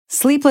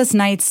Sleepless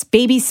nights,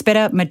 baby spit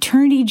up,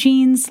 maternity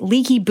jeans,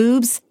 leaky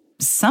boobs.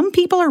 Some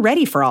people are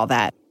ready for all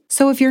that.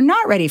 So if you're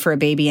not ready for a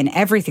baby and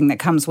everything that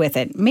comes with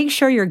it, make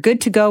sure you're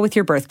good to go with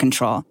your birth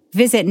control.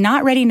 Visit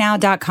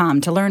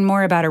NotReadyNow.com to learn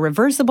more about a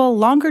reversible,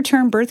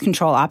 longer-term birth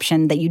control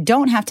option that you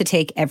don't have to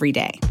take every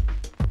day.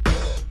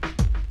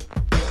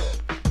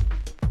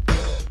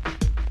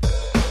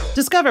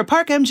 Discover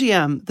Park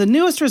MGM, the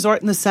newest resort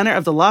in the center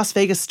of the Las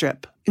Vegas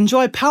Strip.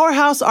 Enjoy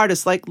powerhouse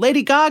artists like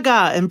Lady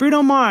Gaga and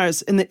Bruno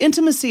Mars in the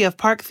intimacy of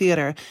Park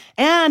Theater,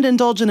 and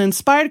indulge in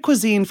inspired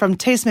cuisine from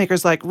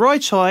tastemakers like Roy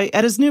Choi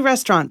at his new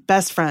restaurant,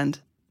 Best Friend.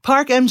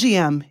 Park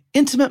MGM.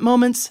 Intimate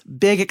moments,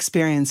 big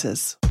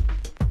experiences.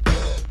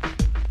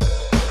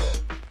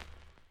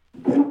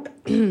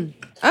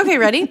 Okay,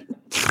 ready?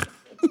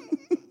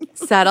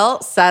 Settle.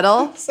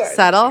 Has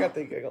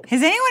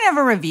anyone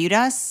ever reviewed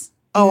us?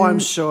 Oh, I'm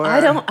sure. I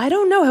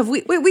don't know. Have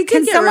we did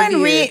Can get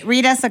someone reviewed.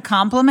 read us a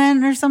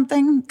compliment or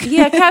something?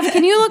 Yeah, Kev,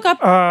 can you look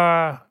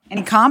up?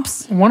 Any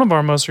comps? One of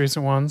our most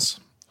recent ones,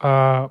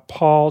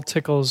 Paul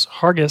Tickles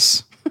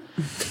Hargis,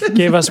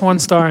 gave us 1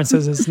 star and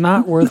says it's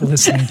not worth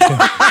listening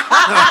to.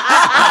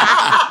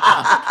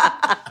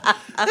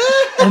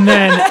 And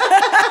then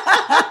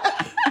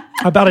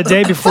about a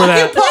day before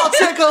that, Paul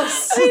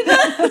Tickles.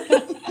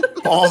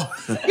 Paul,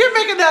 You're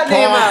making that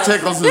name Paul up.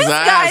 tickles his This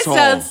guy asshole.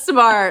 sounds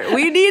smart.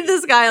 We need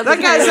this guy on the That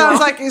guy panel.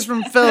 sounds like he's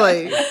from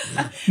Philly.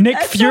 Nick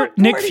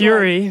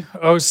Fury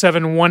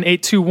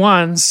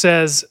 071821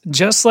 says,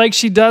 just like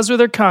she does with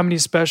her comedy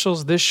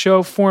specials, this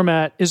show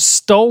format is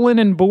stolen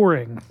and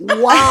boring.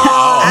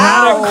 Wow.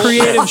 Not a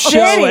creative show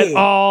Shitty. at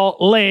all.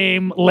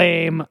 Lame,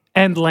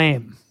 and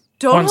lame.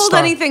 Don't 1 hold star.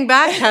 anything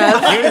back,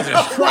 Kev.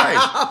 Jesus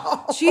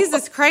Christ.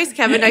 Jesus Christ,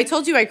 Kevin. I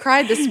told you I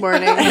cried this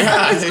morning.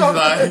 Yeah, he's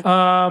like,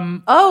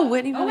 Oh,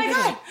 Whitney. Oh, my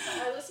God.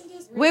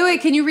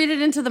 Wait. Can you read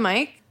it into the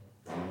mic?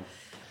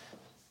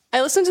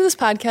 I listened to this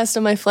podcast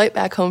on my flight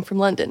back home from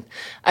London.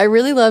 I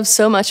really love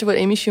so much of what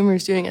Amy Schumer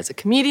is doing as a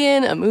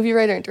comedian, a movie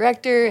writer and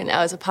director, and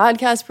now as a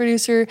podcast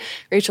producer.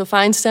 Rachel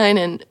Feinstein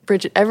and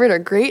Bridget Everett are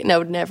great, and I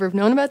would never have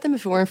known about them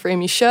if it weren't for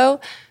Amy's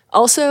show.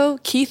 Also,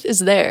 Keith is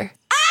there.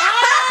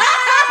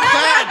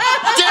 God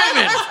damn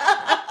it!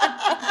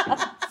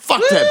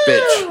 Fuck that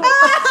bitch.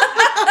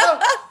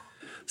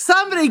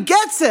 Somebody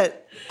gets it.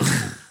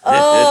 Oh,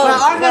 Well,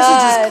 our God.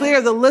 message is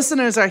clear. The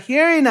listeners are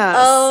hearing us.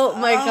 Oh,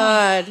 my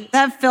God.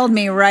 That filled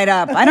me right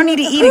up. I don't need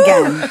to eat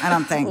again, I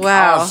don't think.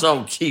 Wow.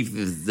 Also, Keith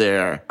is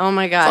there. Oh,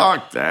 my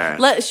God. Fuck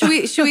that. Should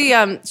we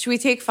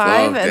take 5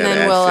 Fuck and that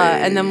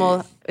then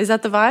we'll shit. is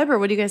that the vibe or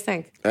what do you guys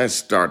think? Let's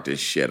start this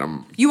shit.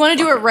 You want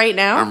to do it right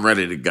now? I'm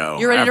ready to go.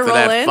 You ready to After roll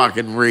that in?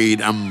 fucking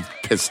read, I'm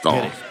pissed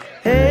off.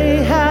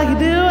 Hey, how you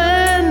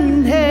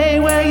doing? Hey,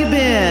 where you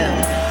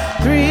been?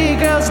 3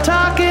 girls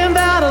talking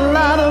about a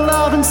lot of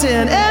love and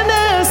sin. And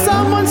there's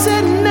someone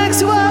sitting next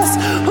to us.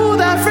 Who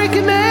that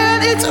freaking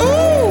man? It's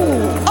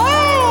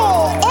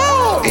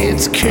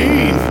it's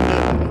Keith.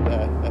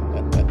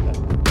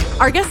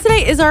 Our guest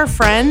today is our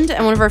friend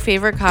and one of our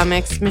favorite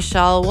comics,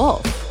 Michelle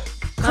Wolf.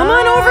 Come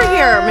on over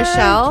here,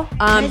 Michelle.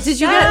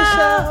 Did you get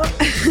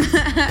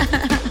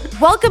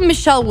Welcome,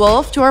 Michelle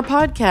Wolf, to our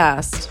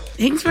podcast.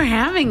 Thanks for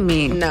having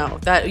me. No,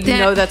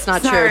 that's not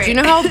true. Sorry. Do you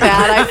know how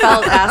bad I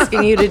felt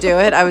asking you to do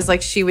it? I was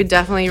like, she would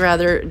definitely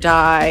rather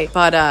die.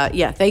 But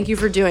yeah, thank you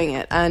for doing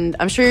it. And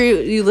I'm sure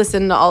you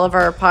listen to all of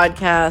our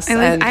podcasts.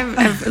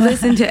 I've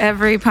listened to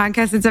every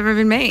podcast that's ever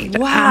been made.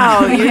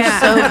 Wow, you're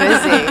so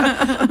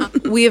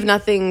busy. We have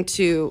nothing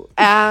to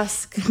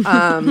ask.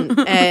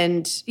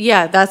 And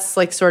yeah, that's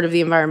like sort of the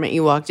environment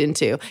you walked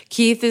into.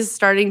 Keith is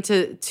starting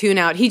to tune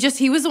out. He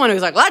was the one who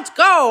was like, let's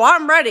go,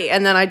 I'm ready.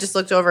 And then I just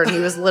looked over and he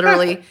was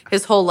literally,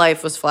 his whole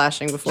life was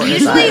flashing before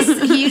his eyes.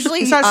 He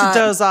usually He starts to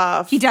doze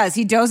off. He does.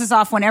 He dozes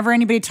off whenever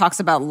anybody talks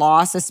about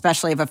loss,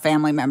 especially of a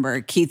family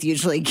member. Keith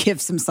usually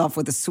gives himself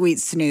with a sweet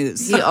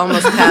snooze. He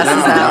almost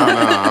passes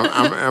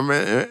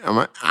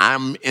out.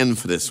 I'm in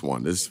for this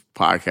one. This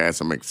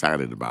podcast I'm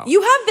excited about.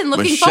 You have been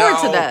looking forward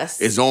to this.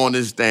 Is on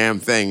this damn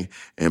thing,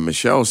 and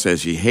Michelle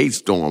says she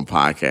hates doing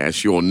podcasts.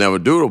 She will never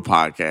do the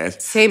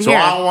podcast. Same so here.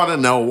 I want to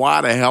know,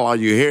 why the hell are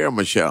you here,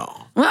 Michelle?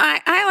 Well,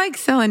 I like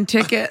selling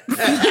tickets.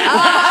 There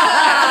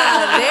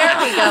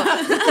we go.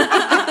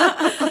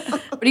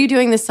 What are you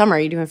doing this summer? Are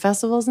you doing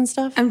festivals and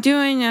stuff? I'm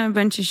doing a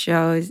bunch of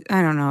shows.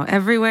 I don't know,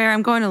 everywhere.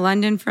 I'm going to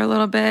London for a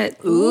little bit.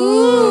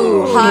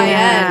 Ooh, high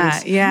Yeah,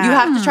 end. yeah. You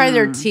have to try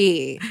their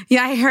tea.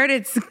 Yeah, I heard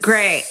it's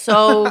great.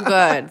 So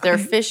good. Their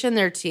fish and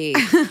their tea.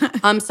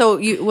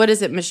 What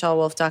is it?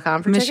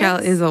 MichelleWolf.com for tickets?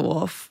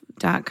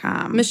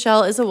 MichelleIsAWolf.com.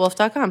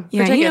 MichelleIsAWolf.com.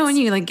 Yeah, you know when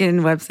you like get in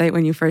a website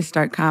when you first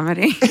start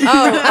comedy.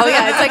 Oh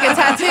yeah, it's like a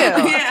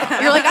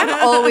tattoo. You're like,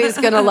 I'm always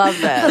gonna love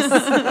this.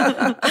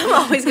 I'm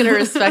always gonna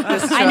respect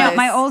this choice. I know.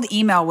 My old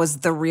email was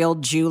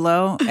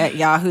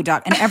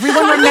therealjulo@yahoo.com, and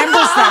everyone remembers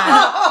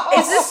that.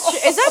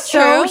 Is that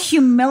So true?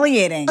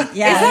 humiliating.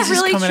 Yeah. Is that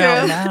really coming out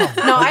true?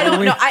 now. No, I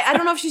don't know. I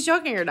don't know if she's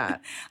joking or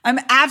not. I'm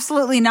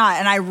absolutely not.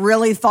 And I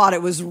really thought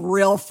it was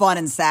real fun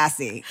and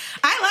sassy.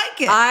 I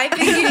like it. I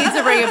think you need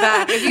to bring it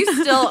back if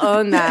you still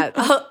own that.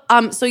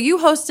 So you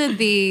hosted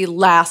the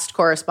last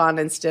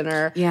correspondence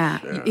dinner. yeah.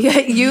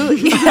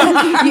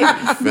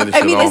 Yeah, Finish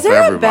I mean, it is off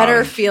there everybody. a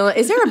better feeling?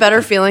 Is there a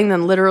better feeling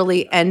than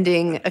literally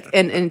ending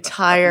an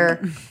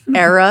entire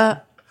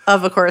era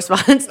of a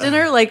correspondence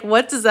dinner? Like,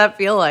 what does that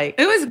feel like?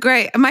 It was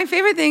great. My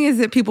favorite thing is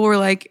that people were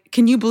like,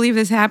 "Can you believe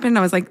this happened?"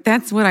 I was like,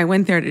 "That's what I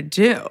went there to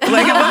do."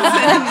 Like, it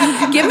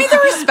wasn't. Give me the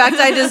respect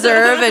I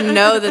deserve and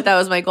know that that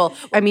was my goal.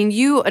 I mean,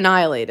 you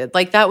annihilated.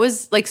 Like, that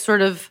was like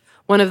sort of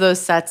one of those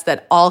sets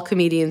that all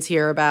comedians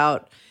hear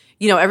about.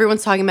 You know,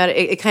 everyone's talking about it.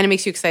 It kind of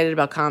makes you excited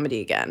about comedy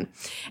again.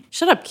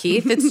 Shut up,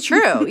 Keith. It's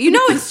true. You know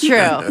it's true.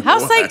 How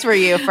psyched were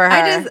you for her?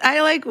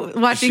 I like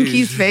watching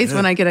Keith's face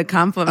when I get a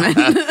compliment.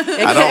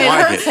 I don't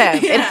like hurts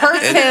him. It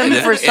hurts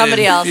him for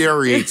somebody else. It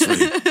infuriates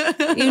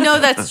me. You know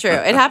that's true.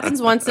 It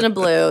happens once in a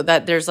blue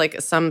that there's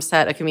like some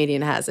set a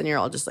comedian has and you're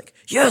all just like,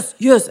 yes,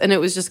 yes. And it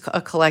was just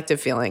a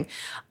collective feeling.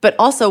 But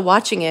also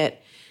watching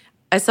it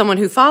as someone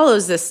who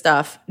follows this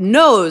stuff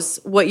knows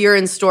what you're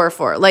in store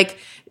for. Like,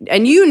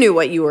 and you knew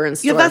what you were in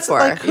store Yeah, that's for.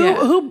 like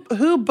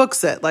who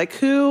books it? Like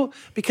who?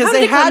 Because How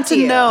did they it come had to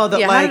to you? know that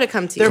Yeah, how like did it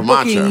come to they're you?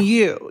 Camacho. booking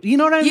you. You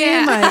know what I mean?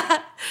 Yeah.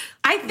 Like,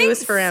 I think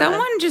Louis Farana.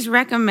 someone just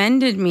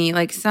recommended me,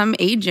 like some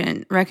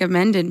agent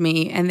recommended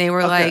me, and they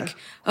were like,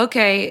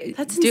 "Okay,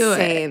 That's do it."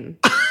 insane.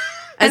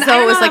 And As though I it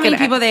don't was know like how many an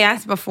people they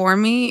asked before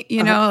me.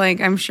 You know, like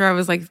I'm sure I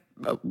was like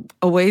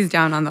a ways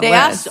down on the They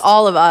list. asked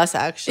all of us,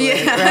 actually,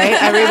 right?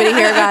 Everybody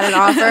here got an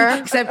offer.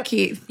 except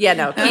Keith. Yeah,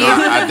 no. Keith,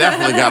 I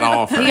definitely got an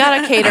offer. he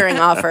got a catering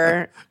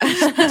offer.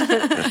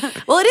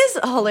 Well, it is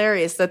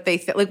hilarious that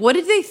they like. What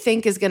did they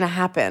think is going to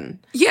happen?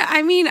 Yeah,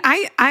 I mean,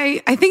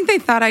 I think they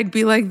thought I'd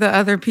be like the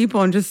other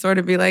people and just sort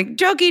of be like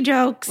jokey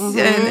jokes,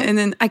 and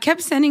then I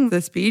kept sending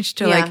the speech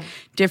to Yeah. like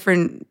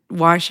different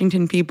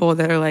Washington people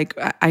that are like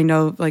I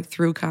know like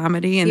through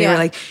comedy, and they Yeah. were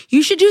like,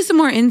 "You should do some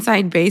more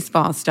inside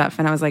baseball stuff,"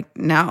 and I was like,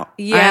 "No,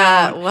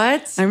 Yeah,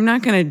 what? I'm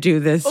not going to do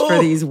this for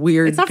these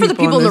weird. It's not for the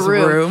people in this the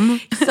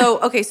room. So,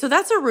 okay, so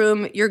that's a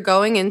room you're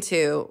going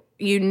into.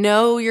 You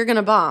know you're going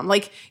to bomb.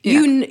 Like,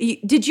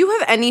 did you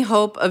have any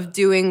hope of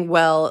doing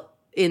well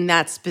in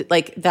that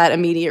that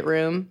immediate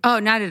room? Oh,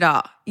 not at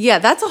all. Yeah,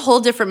 that's a whole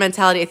different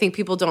mentality. I think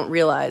people don't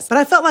realize. but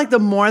I felt like the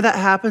more that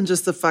happened,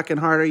 just the fucking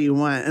harder you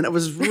went, and it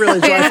was really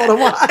joyful to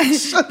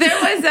watch.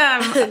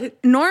 There was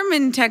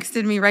Norman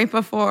texted me right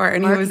before,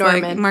 and Mark he was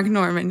Norman. like, Mark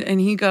Norman, and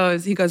he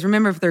goes,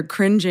 remember, if they're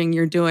cringing,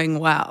 you're doing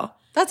well.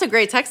 That's a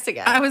great text to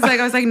get. I was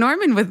like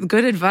Norman with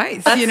good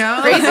advice, you know?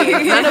 Crazy.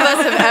 None of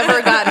us have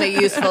ever gotten a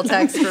useful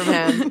text from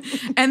him.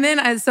 And then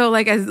as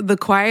the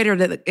quieter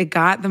that it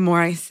got, the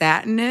more I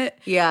sat in it.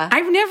 Yeah.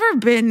 I've never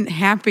been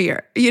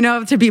happier, you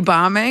know, to be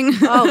bombing.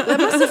 Oh, that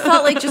must have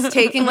felt like just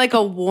taking like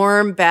a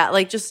warm bath,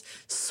 like just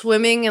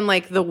swimming in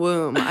like the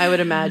womb, I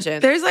would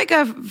imagine. There's like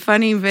a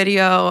funny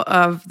video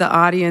of the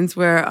audience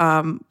where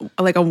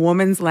like a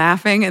woman's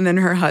laughing and then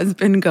her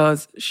husband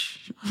goes, shh.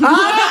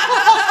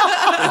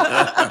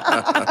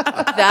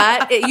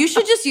 You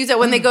should just use it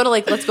when they go to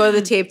like, let's go to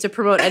the tape to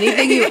promote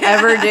anything you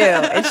ever do.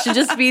 It should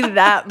just be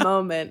that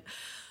moment.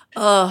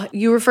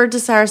 You referred to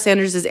Sarah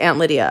Sanders as Aunt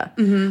Lydia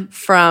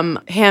from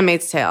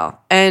Handmaid's Tale.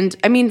 And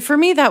I mean, for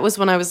me, that was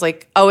when I was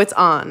like, oh, it's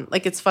on.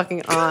 Like, it's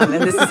fucking on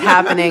and this is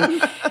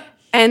happening.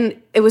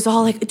 And it was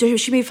all like, dude,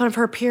 she made fun of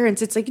her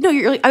appearance. It's like, no,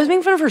 I was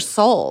making fun of her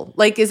soul.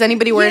 Like, is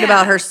anybody worried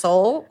about her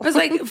soul? I was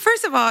like,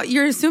 first of all,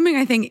 you're assuming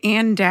I think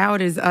Ann Dowd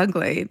is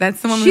ugly.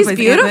 That's the woman She's who plays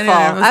beautiful.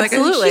 Aunt Lydia. I was like,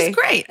 Absolutely. she's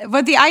great.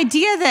 But the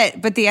idea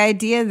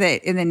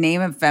that in the name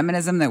of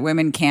feminism that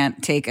women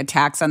can't take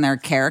attacks on their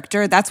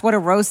character, that's what a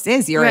roast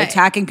is. You're Right.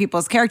 attacking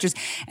people's characters.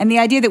 And the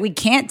idea that we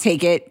can't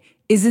take it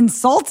is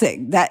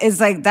insulting. That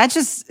is like, that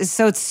just is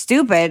so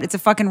stupid. It's a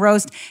fucking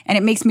roast and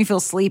it makes me feel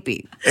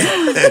sleepy.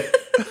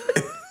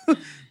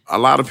 A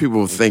lot of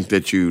people think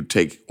that you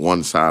take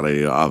one side or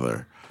the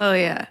other. Oh,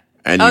 yeah.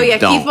 And Oh, you yeah.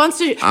 don't. Keith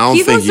wants I don't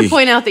to think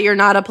point out that you're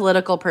not a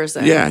political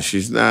person. Yeah,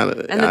 she's not.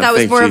 And that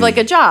was more of like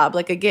a job,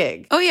 like a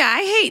gig. Oh yeah,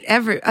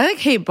 I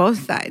hate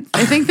both sides.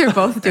 I think they're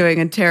both doing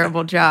a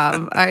terrible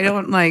job. I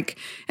don't like.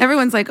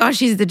 Everyone's like, oh,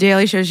 she's the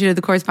Daily Show, she did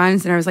the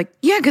Correspondence, and I was like,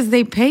 yeah, because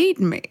they paid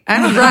me. I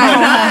don't know.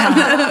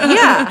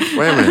 Yeah.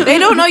 Wait a minute. They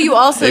don't know you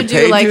also They do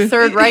paid like you?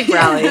 Third Reich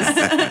rallies.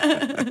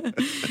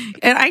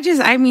 And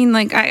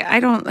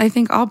I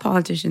think all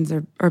politicians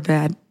are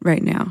bad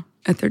right now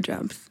at their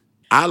jobs.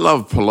 I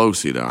love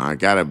Pelosi, though. I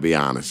got to be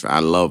honest. I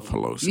love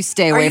Pelosi. You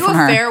stay Are away you from a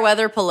her. fair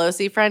weather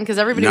Pelosi friend? Because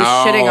everybody was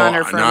shitting on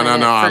her for a minute.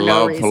 No. I for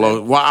love reason.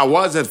 Pelosi. Well, I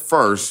was at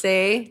first.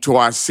 See? Till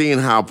I seen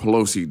how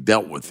Pelosi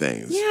dealt with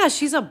things. Yeah,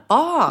 she's a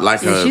boss.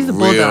 Like she's a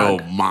real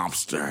bulldog.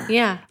 mobster.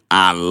 Yeah.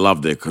 I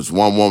loved it because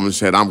one woman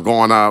said, I'm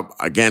going up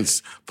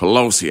against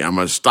Pelosi. I'm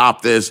going to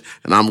stop this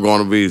and I'm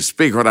going to be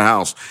Speaker of the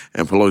House.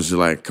 And Pelosi's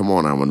like, come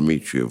on, I'm going to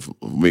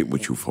meet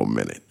with you for a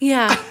minute.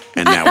 Yeah.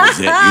 And that was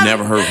it. You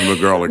never heard from the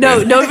girl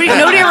again. No, nobody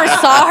ever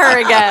saw her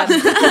again.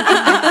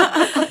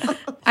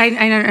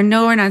 I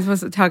know we're not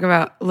supposed to talk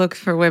about looks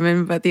for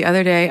women, but the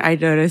other day I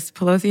noticed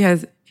Pelosi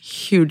has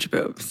huge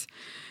boobs.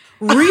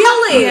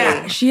 Really?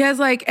 Yeah. She has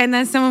like, and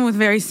then someone with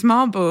very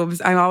small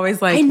boobs. I'm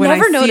always like, I when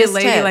never I see a noticed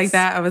lady tits. like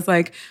that, I was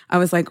like,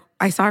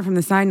 I saw her from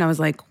the side and I was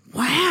like,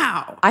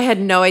 wow. I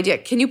had no idea.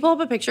 Can you pull up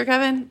a picture,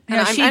 Kevin? No,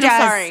 I'm she does.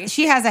 sorry.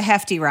 She has a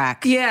hefty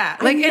rack. Yeah.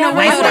 Like in a never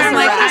way where I'm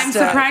like, noticed I'm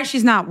that. surprised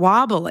she's not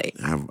wobbly.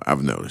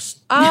 I've noticed.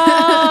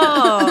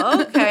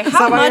 Oh, okay.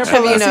 How why much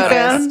you're a have you Pelosi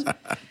fan? noticed?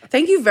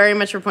 Thank you very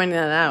much for pointing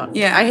that out.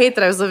 Yeah. I hate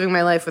that I was living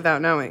my life without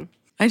knowing.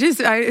 It's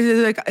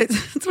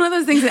one of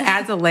those things that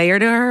adds a layer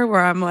to her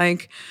where I'm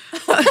like,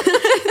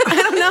 I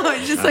don't know.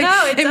 It's just like,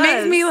 No, it it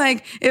makes does. me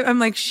like, I'm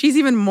like, she's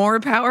even more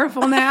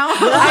powerful now.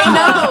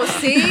 I know.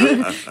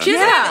 See?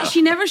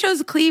 She never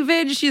shows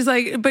cleavage. She's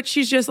like, but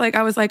she's just like,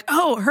 I was like,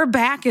 oh, her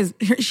back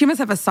she must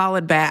have a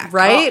solid back.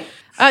 Right?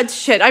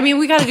 Shit. I mean,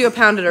 we got to do a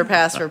pound it or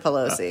pass for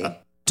Pelosi.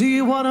 Do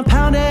you want to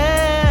pound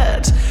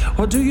it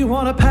or do you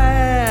want to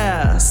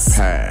pass?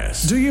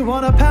 Pass. Do you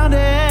want to pound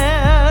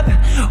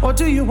it or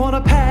do you want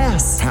to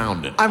pass?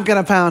 Pound it. I'm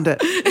going to pound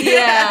it.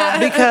 Yeah.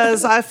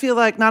 Because I feel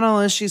like not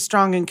only is she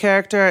strong in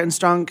character and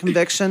strong in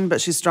conviction,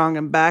 but she's strong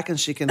in back and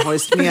she can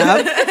hoist me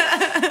up.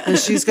 And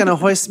she's going to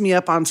hoist me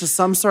up onto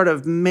some sort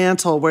of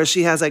mantle where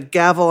she has a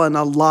gavel and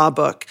a law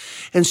book.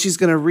 And she's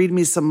going to read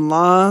me some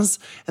laws.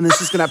 And then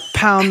she's going to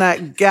pound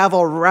that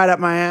gavel right up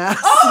my ass.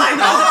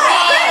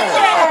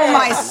 Oh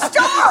my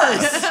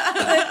stars!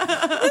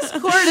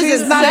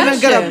 She's not even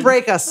going to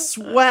break a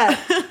sweat.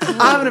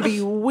 I'm going to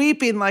be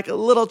weeping like a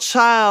little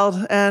child.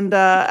 And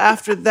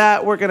after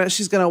that,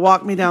 she's going to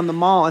walk me down the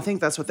mall. I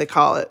think that's what they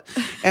call it.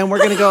 And we're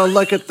going to go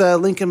look at the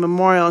Lincoln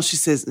Memorial. And she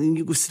says, and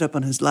you go sit up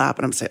on his lap.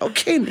 And I'm saying,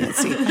 okay,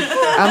 Nancy.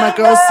 I'm going to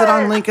go sit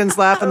on Lincoln's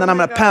lap. And then I'm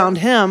going to pound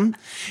him.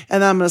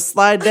 And then I'm going to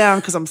slide down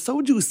because I'm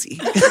so juicy.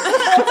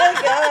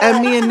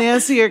 And me and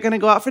Nancy are going to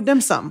go out for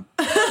dim sum.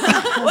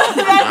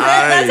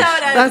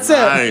 That's it.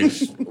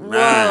 Nice.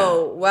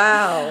 Whoa.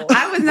 Wow.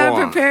 I was not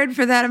Boy. prepared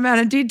for that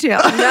amount of detail.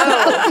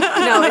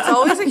 No, it's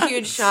always a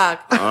huge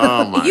shock.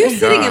 Oh my You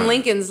sitting God. in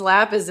Lincoln's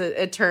lap is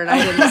a turn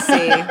I didn't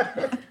see.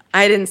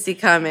 I didn't see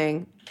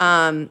coming.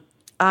 I'm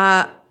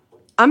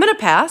gonna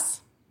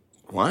pass.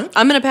 What?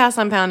 I'm gonna pass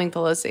on pounding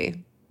Pelosi.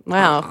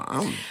 Wow.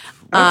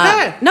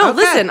 Okay. No, Okay.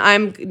 listen,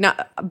 I'm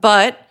not,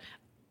 but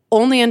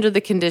only under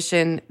the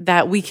condition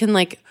that we can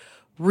like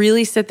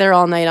really sit there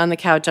all night on the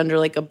couch under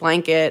like a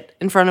blanket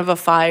in front of a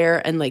fire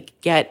and like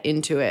get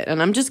into it.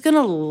 And I'm just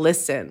gonna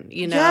listen,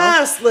 you know?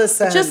 Yes,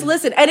 listen. Just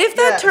listen. And if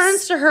that Yes.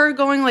 turns to her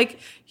going like,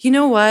 you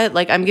know what?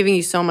 Like I'm giving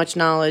you so much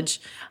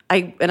knowledge.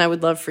 I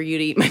would love for you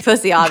to eat my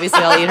pussy. Obviously,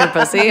 I'll eat her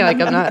pussy.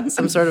 Like I'm not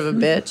some sort of a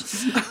bitch.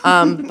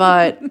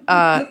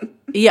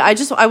 Yeah,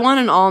 I want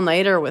an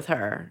all-nighter with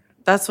her.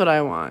 That's what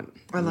I want.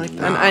 I like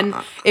that. And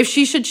if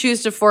she should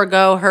choose to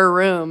forego her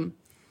room.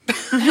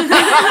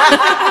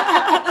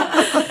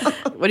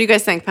 What do you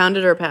guys think? Pound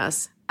it or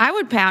pass? I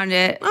would pound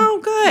it. Oh,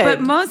 good. But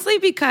mostly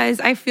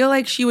because I feel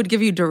like she would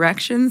give you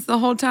directions the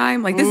whole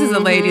time. Like this is a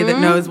lady that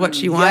knows what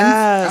she wants.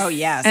 Yes. Oh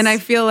yes. And I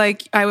feel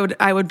like I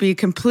would be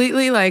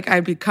completely like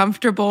I'd be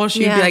comfortable.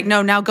 She'd Yeah. be like,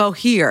 no, now go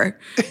here.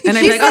 And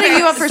I'd be She's like, setting okay,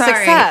 you up for sorry.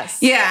 success.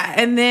 Yeah.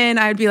 And then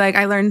I'd be like,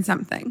 I learned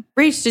something.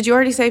 Reach, did you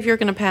already say if you're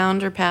going to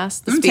pound or pass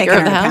the I'm Speaker taking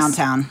of the her to House? Pound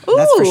Town.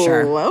 That's for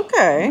sure. Ooh,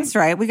 okay. That's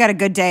right. We got a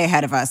good day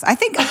ahead of us. I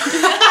think. I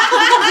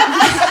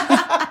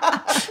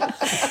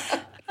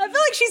feel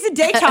like she's a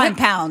daytime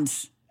pound.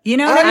 You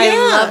know what I mean? I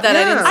love that.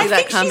 I didn't see I that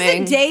think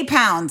coming. she's a day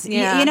pound.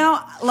 Yeah. You know,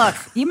 look,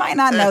 you might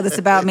not know this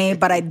about me,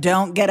 but I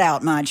don't get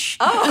out much.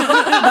 But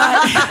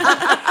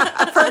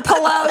for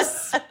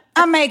Pelosi,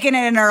 I'm making it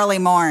an early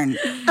morn.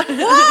 Whoa!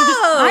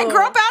 I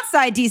grew up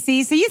outside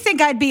DC, so you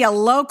think I'd be a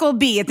local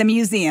bee at the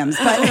museums,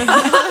 but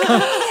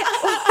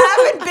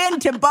haven't been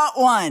to but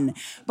one.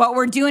 But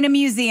we're doing a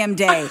museum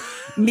day.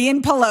 Me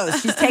and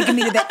Pelosi. She's taking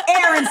me to the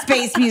Air and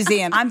Space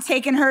Museum. I'm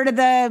taking her to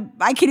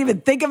I can't even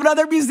think of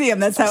another museum.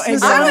 That's how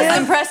ignorant I I was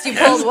am. impressed you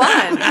pulled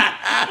one.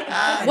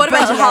 What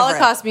about the Bridget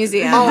Holocaust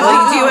Museum?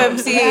 Like, do you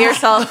see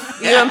yourself,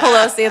 you and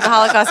Pelosi at the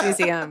Holocaust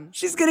Museum?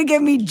 She's going to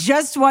give me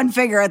just one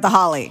figure at the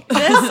Holly.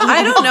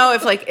 I don't know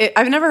if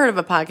I've never heard of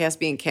a podcast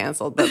being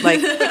canceled, but I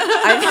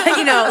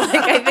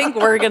think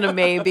we're gonna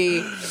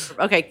maybe.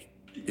 Okay,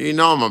 You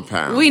know I'm a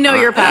pound. We know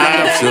you're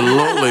pounding.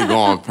 Absolutely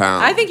going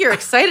pound. I think you're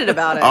excited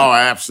about it. Oh,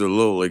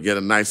 absolutely. Get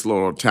a nice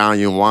little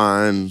Italian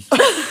wine.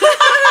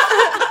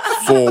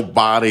 Full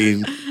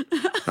body.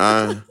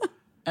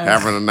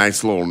 Having a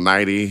nice little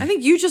nightie. I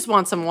think you just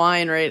want some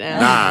wine right now.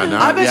 Nah,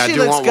 I bet yeah, she I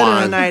do looks want good in a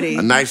wine. nightie.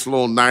 A nice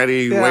little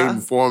nightie Yeah.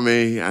 waiting for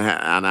me,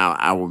 and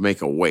I will make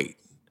her wait.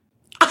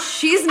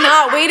 She's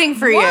not waiting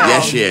for you.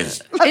 Yes, she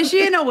is. Is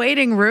she in a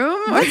waiting room?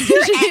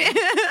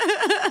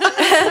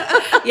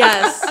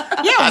 Yes.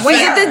 Yeah,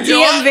 She's at the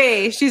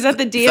DMV. She's at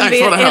the DMV Thanks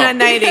for the in a help.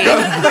 nightie.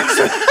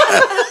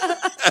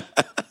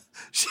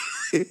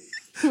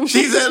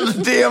 She's in the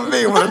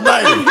DMV with a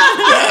nightie.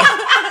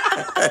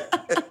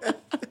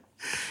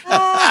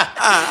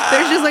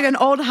 There's just was like an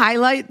old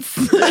highlights.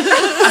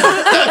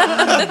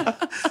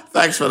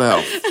 Thanks for the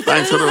help.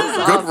 Thanks for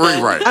the good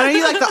rewrite. Are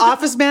you like the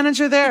office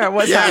manager there? Or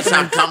what's Yes,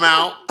 happening? I come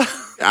out.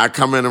 I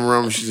come in the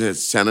room. She said,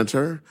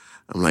 "Senator."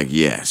 I'm like,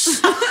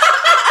 "Yes."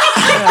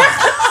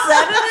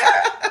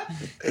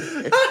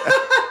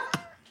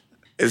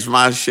 It's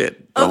my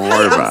shit. Don't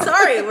worry about it.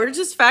 Sorry, we're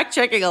just fact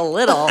checking a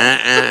little.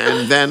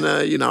 And then,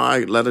 I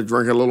let her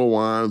drink a little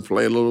wine,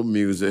 play a little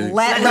music.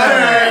 Let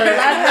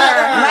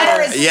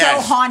her is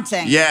so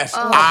haunting. Yes,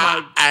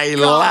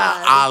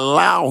 I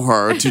allow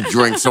her to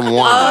drink some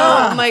wine.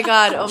 Oh my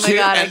god! I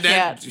And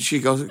then can't. she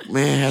goes,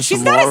 "Man, have She's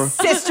some not more." a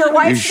sister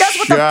wife. You She does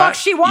what the fuck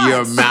she wants.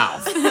 Your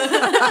mouth.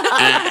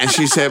 and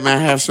she said, "Man,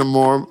 have some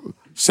more,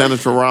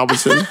 Senator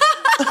Robinson."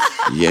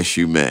 Yes,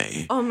 you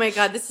may. Oh my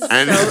god, this is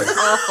And- so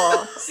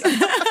awful.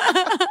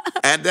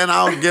 And then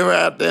I'll give her,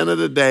 at the end of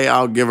the day,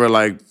 I'll give her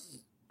like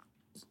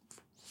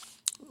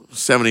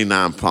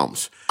 79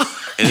 pumps.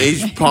 And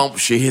each pump,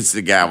 she hits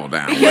the gavel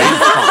down. Each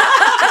pump,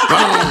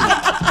 boom,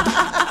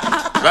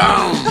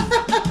 boom.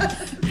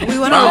 We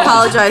want to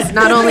apologize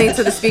not only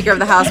to the Speaker of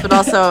the House, but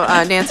also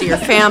Nancy, your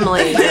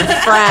family, your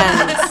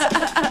friends,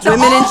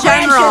 women in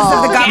general.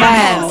 Of the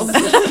government.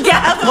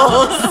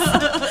 Gavels.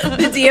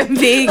 The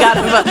DMV got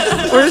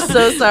involved. We're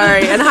so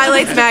sorry. And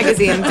Highlights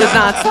Magazine did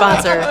not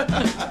sponsor.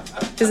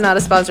 Is not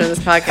a sponsor of this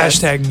podcast.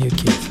 Hashtag mute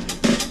Keith.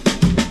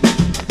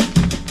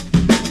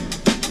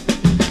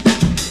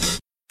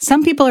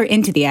 Some people are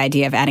into the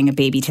idea of adding a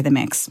baby to the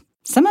mix.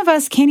 Some of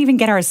us can't even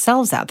get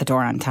ourselves out the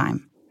door on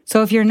time.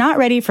 So if you're not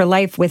ready for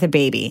life with a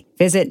baby,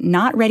 visit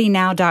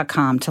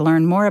notreadynow.com to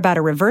learn more about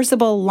a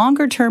reversible,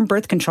 longer-term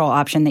birth control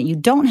option that you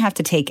don't have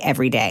to take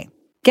every day.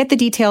 Get the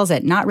details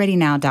at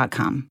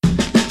notreadynow.com.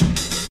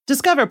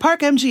 Discover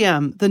Park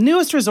MGM, the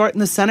newest resort in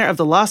the center of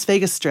the Las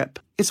Vegas Strip.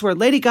 It's where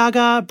Lady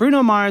Gaga,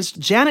 Bruno Mars,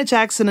 Janet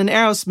Jackson, and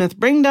Aerosmith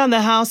bring down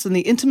the house in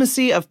the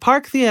intimacy of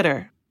Park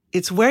Theater.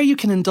 It's where you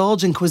can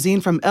indulge in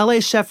cuisine from LA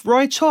chef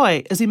Roy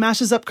Choi as he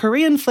mashes up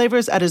Korean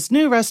flavors at his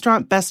new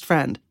restaurant, Best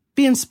Friend.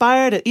 Be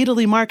inspired at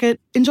Eataly Market,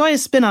 enjoy a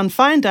spin on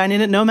fine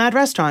dining at Nomad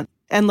Restaurant,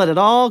 and let it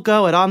all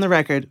go at On the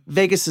Record,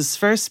 Vegas's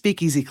first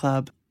speakeasy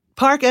club.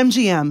 Park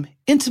MGM,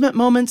 intimate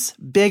moments,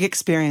 big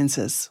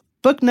experiences.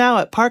 Book now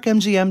at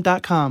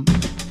parkmgm.com.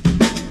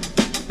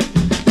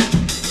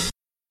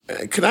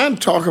 Can I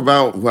talk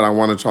about what I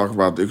want to talk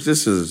about?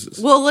 This is...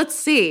 Well, let's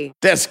see.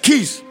 That's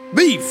Keith's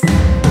beef.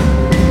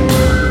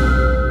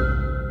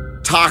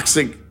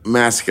 Toxic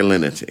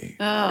masculinity.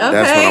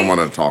 That's what I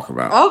want to talk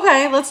about.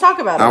 Okay, let's talk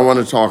about it. I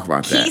want to talk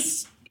about that.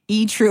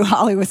 Keith's True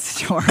Hollywood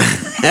Store. So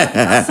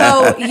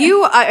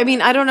I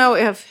mean, I don't know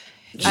if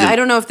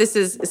this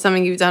is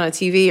something you've done on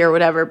TV or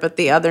whatever, but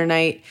the other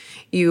night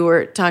you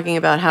were talking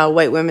about how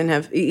white women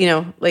have,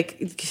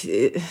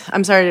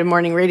 I'm sorry to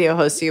morning radio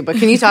host you, but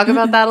can you talk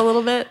about that a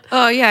little bit?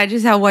 Oh yeah,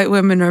 just how white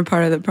women are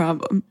part of the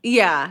problem.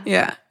 Yeah.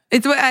 Yeah,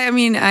 it's what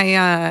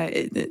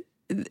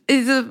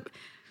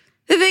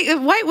the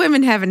thing. White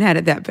women haven't had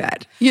it that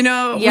bad,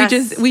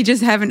 Yes. We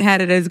just haven't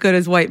had it as good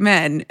as white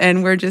men,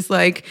 and we're just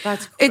like,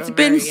 it's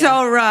been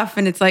so rough,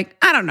 and it's like,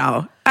 I don't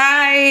know.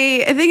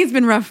 I think it's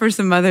been rough for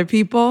some other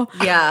people.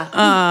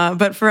 Yeah.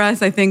 But for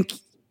us, I think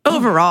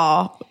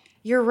overall,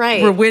 You're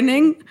right. we're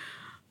winning.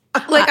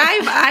 Like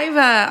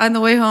I've on the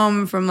way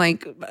home from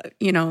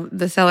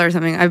the cellar or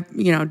something, I've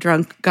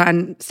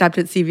stopped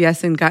at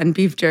CVS and gotten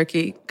beef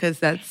jerky because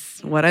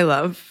that's what I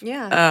love.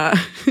 Yeah.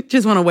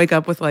 Just want to wake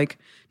up with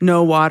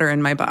no water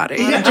in my body.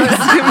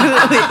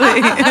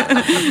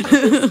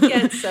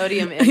 Get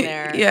sodium in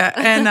there. Yeah,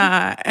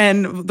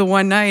 and the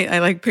one night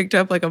I picked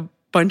up a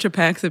bunch of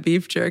packs of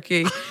beef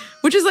jerky,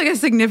 which is a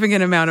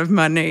significant amount of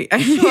money.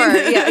 Sure.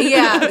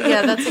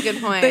 Yeah. That's a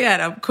good point. They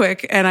add up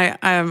quick, and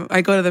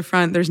I go to the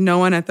front. There's no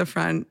one at the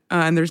front,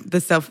 and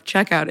the self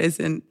checkout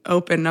isn't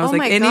open. And I was Oh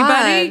like, my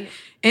anybody, God.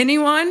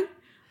 anyone?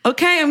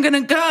 Okay, I'm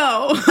gonna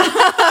go. And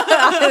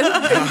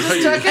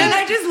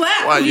I just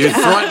left. What, you're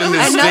threatening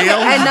to steal?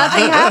 And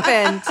nothing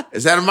happened.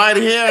 Is that a mighty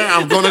here?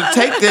 I'm going to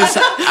take this.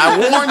 I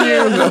warn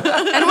you.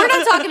 And we're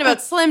not talking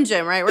about Slim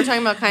Jim, right? We're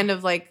talking about kind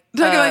of like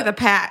Talking the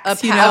packs, a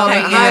pack.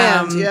 Okay,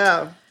 yeah.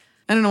 Yeah.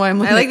 I don't know why I'm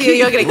looking. I like at that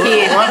you look at a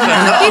key.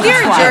 Keith,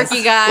 you're a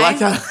jerky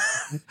guy.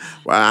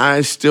 I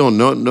still,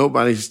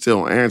 nobody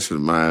still answered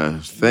my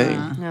thing.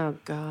 Oh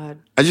God.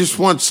 I just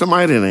want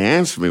somebody to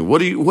answer me. What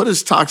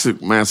does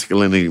toxic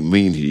masculinity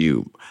mean to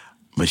you,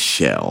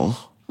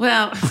 Michelle?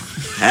 Well,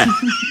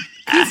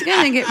 he's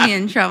gonna get me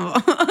in trouble.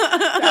 Don't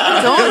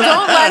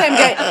let him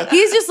get.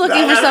 He's just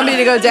looking for somebody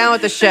to go down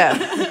with the ship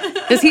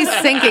because he's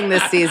sinking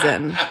this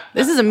season.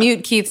 This is a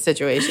mute Keith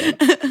situation.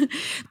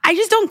 I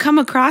just don't come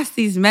across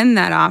these men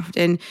that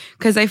often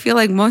because I feel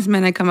like most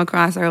men I come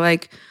across are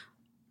like,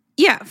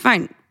 yeah,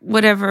 fine,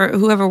 whatever,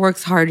 whoever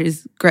works hard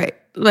is great.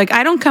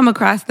 I don't come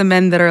across the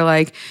men that are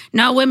like,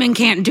 no, women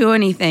can't do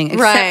anything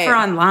except for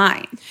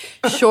online.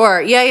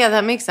 Sure. Yeah,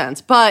 that makes sense.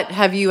 But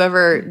have you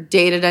ever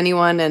dated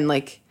anyone and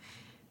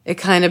it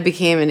kind of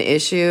became an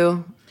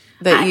issue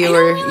that you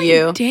were really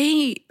you?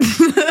 Date.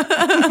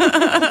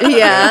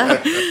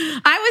 Yeah.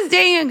 I was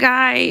dating a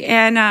guy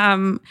and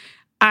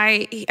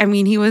I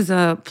mean, he was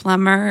a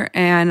plumber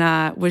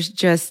and was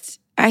just,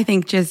 I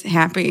think, just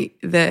happy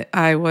that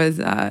I was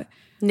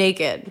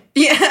naked.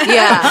 Yeah.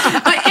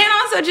 Yeah. And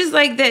also just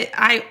like that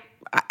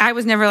I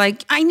was never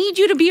like, I need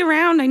you to be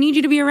around. I need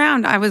you to be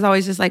around. I was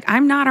always just like,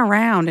 I'm not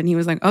around. And he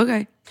was like,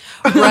 okay.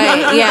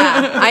 Right.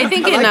 Yeah. I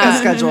think I like the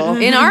schedule.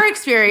 in our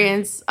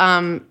experience,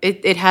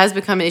 it has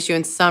become an issue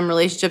in some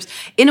relationships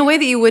in a way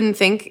that you wouldn't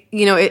think,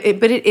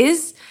 but it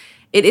is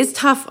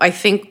tough, I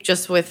think,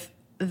 just with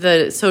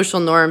the social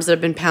norms that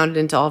have been pounded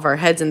into all of our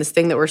heads and this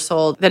thing that we're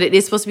sold, that it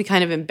is supposed to be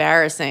kind of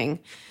embarrassing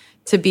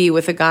to be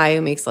with a guy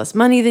who makes less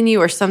money than you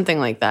or something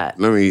like that.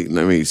 Let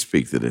me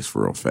speak to this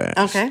real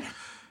fast. Okay.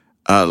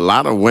 A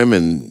lot of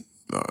women,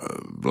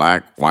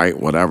 black, white,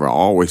 whatever,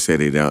 always say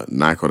they're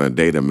not going to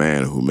date a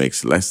man who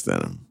makes less than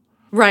them.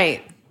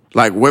 Right.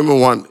 Like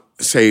women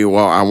say,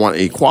 well, I want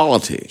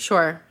equality.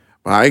 Sure.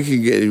 Well, I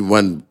can get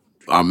when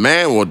a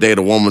man will date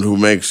a woman who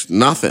makes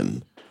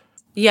nothing.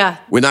 Yeah.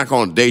 We're not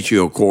going to date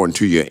you according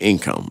to your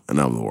income, in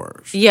other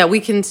words. Yeah,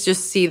 we can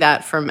just see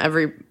that from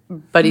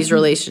everybody's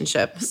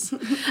relationships.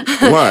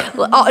 What?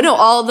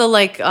 All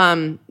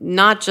the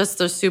not just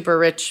the super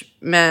rich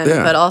men,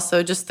 but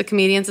also just the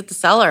comedians at the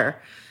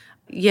Cellar.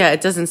 Yeah,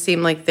 it doesn't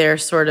seem like they're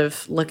sort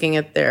of looking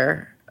at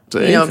their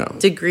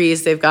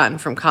degrees they've gotten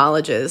from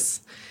colleges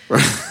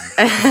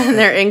and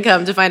their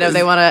income to find out if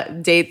they want to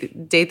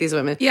date these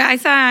women. Yeah, I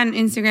saw on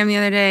Instagram the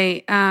other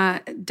day,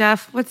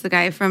 Duff, what's the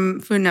guy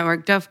from Food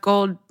Network? Duff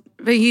Gold,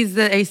 but he's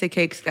the Ace of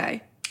Cakes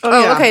guy.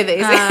 Oh, okay.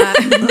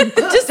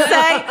 Just say,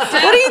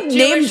 what are you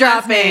name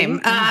dropping?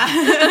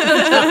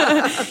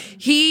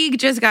 He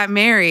just got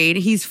married.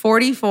 He's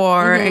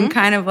 44 and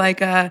kind of like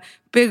a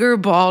bigger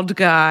bald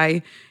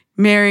guy.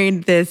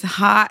 Married this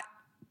hot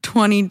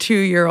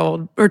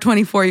 22-year-old or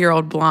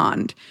 24-year-old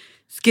blonde,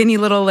 skinny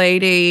little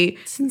lady.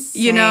 It's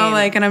insane.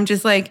 And I'm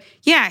just like,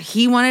 yeah,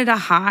 he wanted a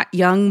hot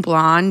young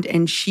blonde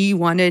and she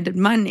wanted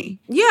money.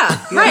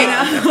 Yeah,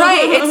 right,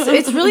 right.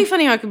 It's really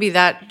funny how it could be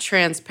that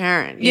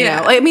transparent. You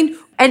know? I mean,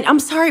 and I'm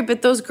sorry,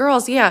 but those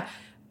girls,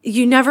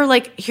 you never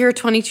hear a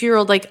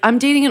 22-year-old I'm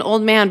dating an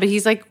old man, but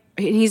he's a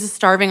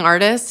starving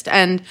artist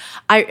and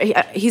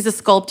he's a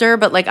sculptor,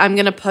 but I'm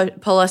going to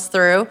pull us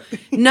through.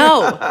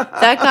 No,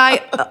 that guy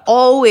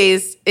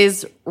always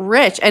is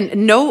rich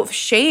and no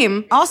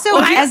shame. Also,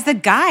 as the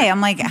guy, I'm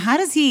like,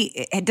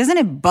 doesn't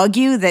it bug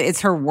you that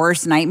it's her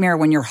worst nightmare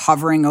when you're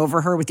hovering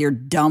over her with your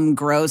dumb,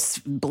 gross,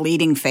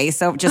 bleeding face?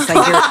 Just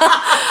like you're...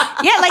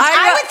 Yeah,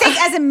 I would think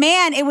as a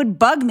man, it would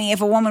bug me if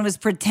a woman was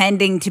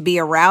pretending to be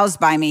aroused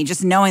by me,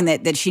 just knowing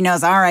that she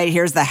knows, all right,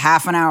 here's the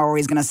half an hour where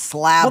he's going to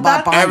slab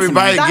up on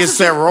everybody me. gets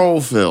their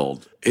role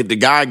filled. The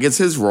guy gets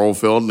his role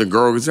filled, and the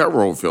girl gets her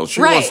role filled.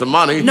 She wants the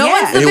money. No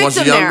one's the and he wants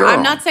a victim young there. girl.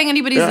 I'm not saying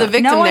anybody's the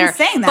victim there. No one's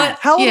saying that. But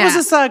How old was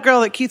this girl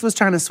that Keith was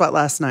trying to sweat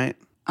last night?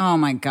 Oh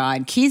my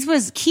God. Keith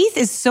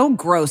is so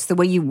gross the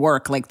way you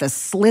work, like the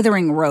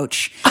slithering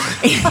roach.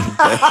 He's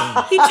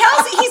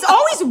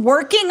always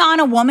working on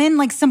a woman,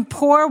 like some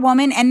poor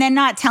woman, and then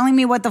not telling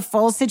me what the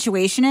full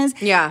situation is.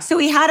 Yeah. So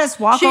he had us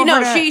walk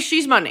over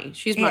she's money.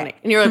 She's money.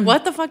 And you're like,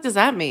 what the fuck does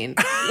that mean?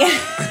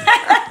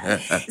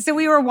 So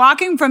we were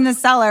walking from the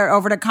Cellar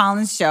over to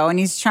Colin's show, and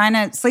he's trying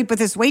to sleep with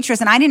this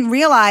waitress, and I didn't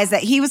realize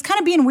that he was kind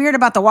of being weird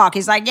about the walk.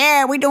 He's like,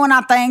 yeah, we doing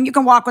our thing. You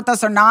can walk with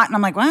us or not. And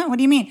I'm like, what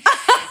do you mean?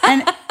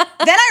 And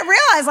then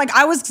I realized,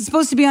 I was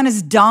supposed to be on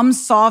his dumb,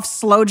 soft,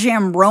 slow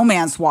jam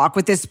romance walk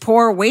with this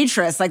poor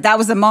waitress. That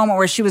was the moment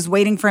where she was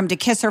waiting for him to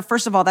kiss her.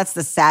 First of all, that's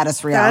the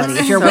saddest reality.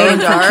 If you're waiting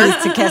for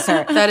Keith to kiss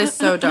her. That is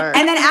so dark.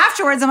 And then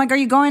afterwards, I'm like, are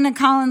you going to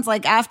Colin's,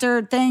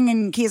 after thing?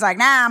 And Keith's like,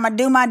 nah, I'm going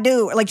to do my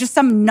do. Just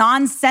some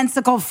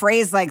nonsensical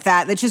phrase like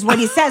that. That's just what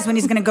he says when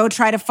he's going to go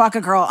try to fuck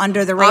a girl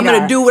under the radar. I'm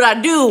going to do what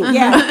I do.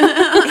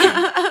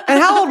 Yeah. And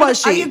how old was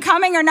she? Are you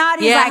coming or not?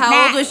 He's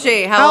how old was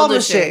she? How old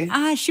was she?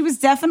 She was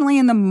definitely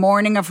in the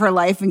morning of her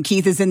life, and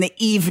Keith is in the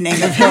evening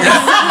of his. You guys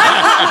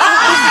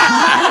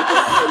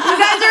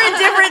are in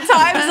different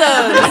time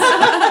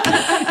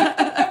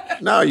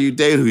zones. No, you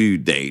date who you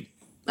date.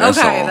 That's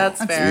okay, all.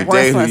 that's fair. You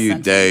date who you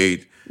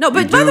date. No,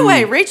 but by the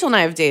way, Rachel and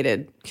I have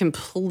dated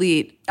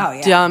complete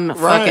dumb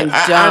fucking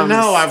I dumb.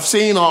 know. I've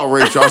seen all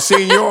Rachel. I've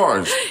seen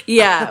yours.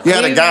 Yeah. You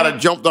had a guy that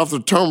jumped off the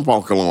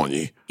turnbuckle on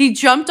you. He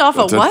jumped off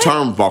a The what?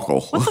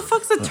 turnbuckle. What the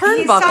fuck's a turnbuckle?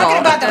 He's talking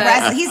about the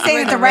wrestler. He's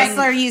saying that the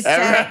wrestler used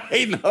to.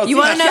 You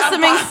want to know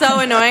something so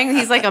annoying?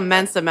 He's like a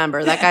Mensa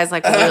member. That guy's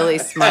really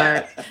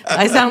smart.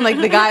 I sound like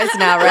the guys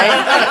now, right?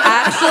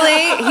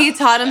 Actually, he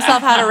taught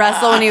himself how to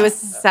wrestle when he was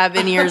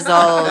 7 years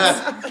old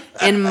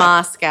in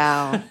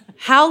Moscow.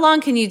 How long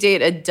can you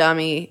date a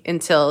dummy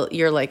until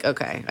you're like,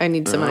 okay, I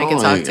need someone I can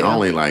talk to?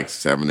 Only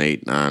 7,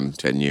 8, 9,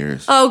 10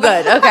 years. Oh,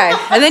 good. Okay.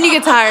 And then you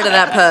get tired of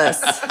that puss.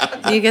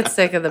 You get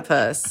sick of the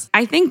puss.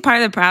 I think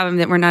part of the problem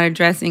that we're not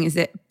addressing is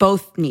that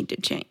both need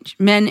to change.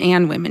 Men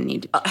and women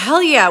need to change.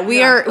 Hell yeah. We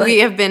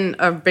have been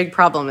a big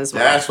problem as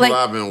well. That's what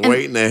I've been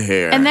waiting to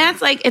hear. And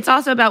that's it's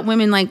also about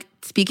women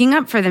speaking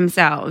up for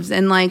themselves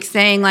and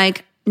saying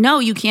no,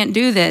 you can't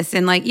do this.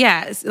 And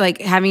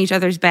having each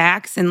other's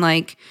backs and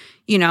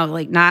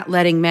like not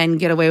letting men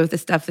get away with the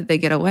stuff that they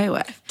get away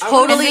with.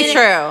 Totally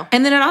true.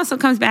 And then it also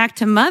comes back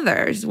to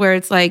mothers where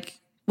it's like,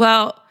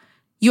 well,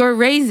 you're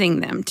raising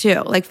them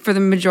too. Like for the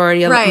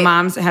majority of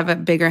moms have a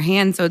bigger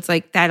hand. So it's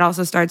like that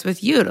also starts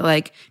with you to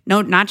like,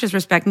 no, not just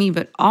respect me,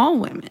 but all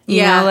women.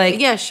 You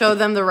know, show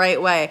them the right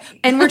way.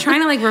 And we're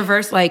trying to like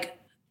reverse like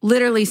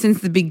literally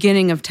since the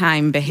beginning of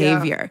time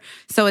behavior.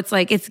 So it's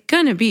like, it's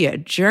going to be a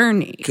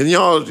journey. Can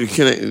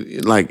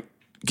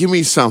give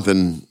me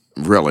something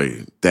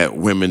really that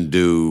women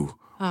do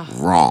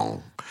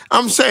wrong?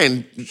 I'm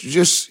saying,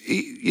 just,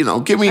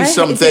 give me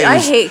some things. I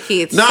hate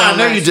Keith. No, so I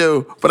know much. you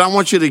do, but I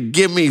want you to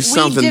give me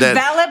something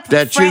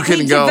that you can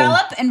we go.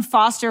 develop and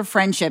foster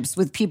friendships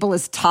with people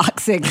as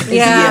toxic as you.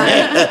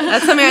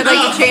 That's something I'd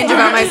like to change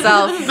about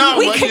myself. No,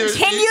 We continue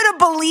to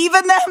believe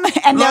in them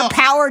and their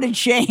power to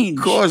change.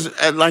 Of course,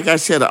 and like I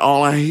said,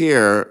 all I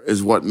hear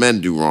is what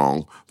men do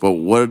wrong. But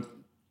what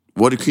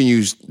can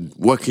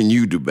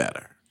you do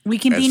better? We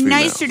can be females.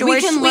 nicer to our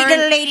sweet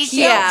little lady selves.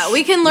 Yeah,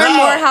 we can learn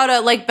more how to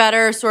like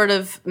better sort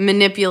of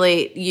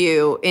manipulate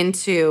you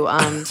into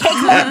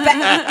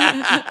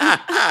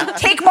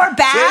Take more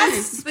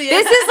baths.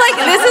 This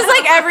is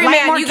like every Light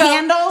man. more You go,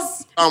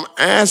 candles. I'm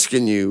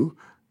asking you,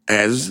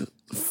 as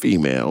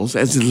females,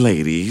 as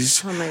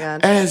ladies, oh my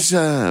God, as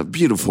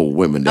beautiful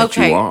women that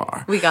you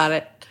are, we got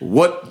it.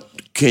 What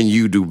can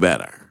you do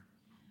better?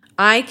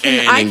 I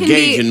can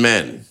engaging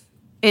men.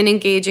 In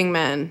engaging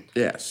men.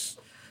 Yes.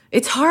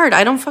 It's hard.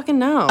 I don't fucking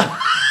know.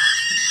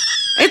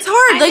 It's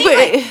hard.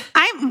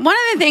 One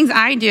of the things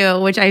I do,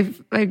 which I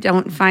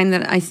don't find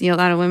that I see a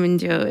lot of women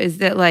do, is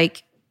that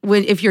like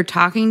if you're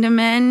talking to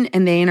men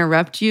and they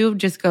interrupt you,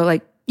 just go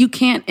like, you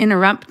can't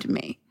interrupt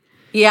me.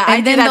 Yeah, And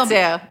I do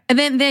that too. And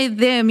then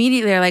they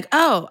immediately are like,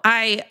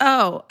 and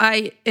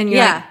you're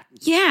like,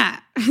 yeah.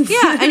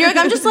 Yeah, and you're like,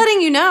 I'm just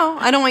letting you know.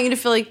 I don't want you to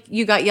feel like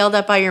you got yelled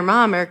at by your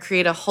mom or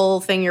create a whole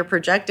thing you're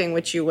projecting,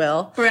 which you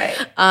will. Right.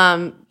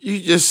 You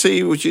just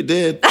see what you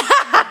did.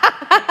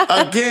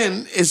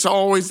 Again, it's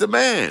always the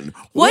man.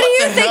 What do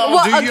you think?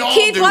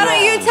 Keith, why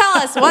don't you tell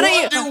us? What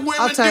do women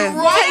do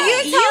wrong?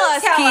 You tell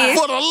us, Keith.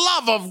 For the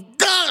love of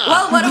God.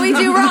 Well, what do we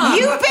do wrong?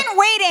 You've been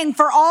waiting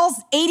for all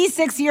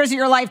 86 years of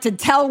your life to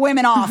tell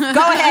women off. Go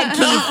ahead,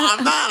 Keith.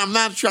 No, I'm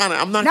not trying to.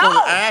 I'm not No. going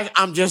to ask.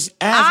 I'm just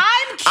asking.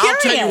 I'm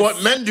curious. I'll tell you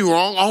what men do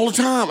wrong all the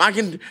time.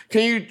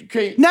 Can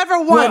you?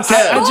 Never once.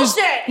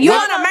 Bullshit. You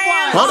want a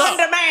man Hold on up.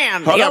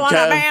 demand. Hold You up, want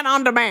Kev. a man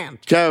on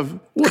demand. Kev,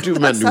 what do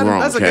men do wrong,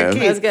 That's a good Kev?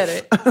 key. Let's get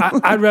it.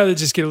 I'd rather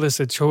just get a list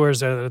of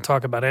chores rather than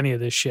talk about any of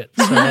this shit.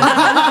 So,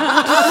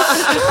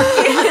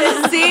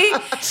 See?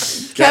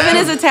 Kevin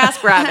is a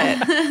task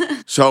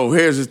rabbit. So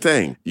here's the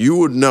thing. You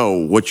would know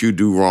what you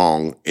do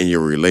wrong in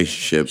your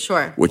relationship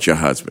with your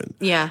husband.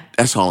 Yeah.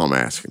 That's all I'm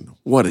asking.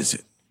 What is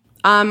it?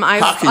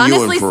 I've How can you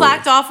honestly improve?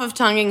 slacked off of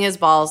tonguing his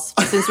balls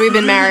since we've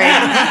been married.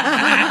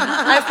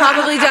 I've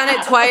probably done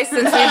it twice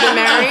since we've been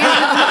married.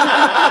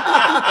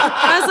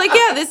 I was like,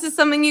 yeah, this is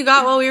something you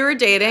got while we were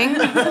dating.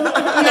 Now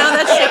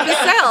that ship has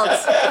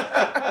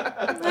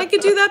sailed. I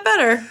could do that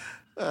better.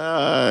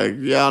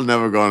 Y'all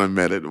never gonna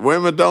admit it.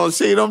 Women don't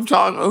see them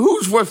talking.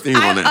 Who's with you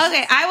on this?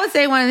 Okay, I would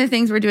say one of the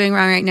things we're doing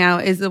wrong right now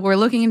is that we're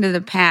looking into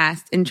the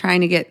past and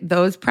trying to get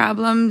those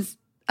problems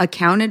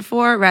accounted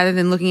for rather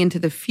than looking into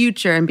the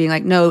future and being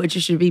like, no, it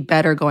just should be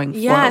better going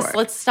Yes, forward.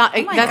 let's stop.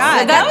 Oh my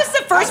God, that was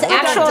the first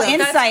actual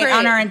insight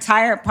on our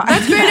entire podcast.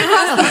 That's great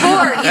across the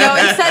board.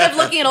 Instead of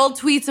looking at old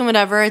tweets and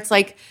whatever, it's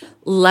like,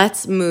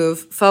 let's move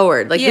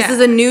forward. Like, this is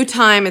a new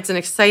time. It's an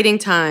exciting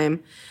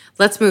time.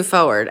 Let's move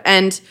forward.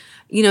 And,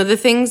 the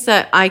things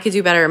that I could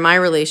do better in my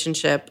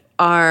relationship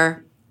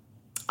are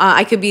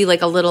I could be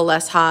like a little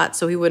less hot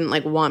so he wouldn't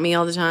like want me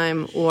all the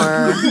time,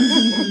 or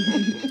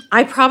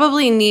I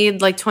probably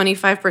need like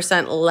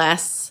 25%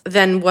 less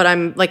than what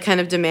I'm like kind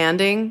of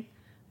demanding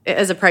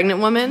as a pregnant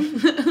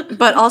woman.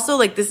 But also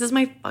like, this is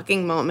my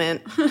fucking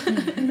moment.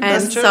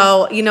 And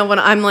so, when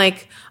I'm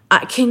like,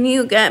 can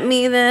you get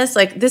me this?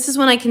 Like, this is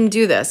when I can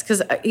do this.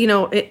 Cause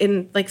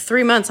in like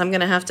 3 months, I'm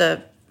going to have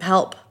to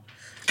help.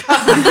 Well,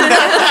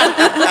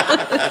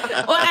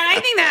 and I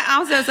think that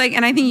also is like,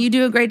 and I think you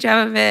do a great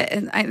job of it,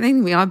 and I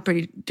think we all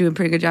do a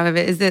pretty good job of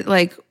it, is that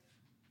like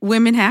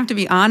women have to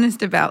be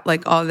honest about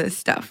like all this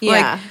stuff.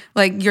 Yeah.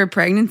 Like your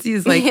pregnancy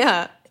is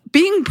like,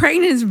 being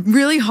pregnant is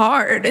really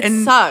hard. It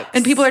and sucks.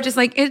 And people are just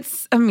like,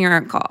 it's a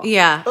miracle.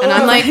 Yeah. And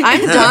I'm like,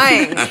 I'm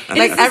dying.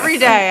 Like every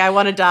day I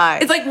want to die.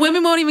 It's like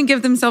women won't even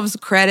give themselves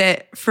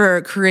credit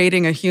for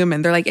creating a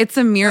human. They're like, it's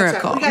a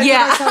miracle. Right. Give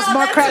ourselves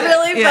more credit.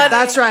 Really funny.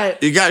 That's right.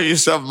 You got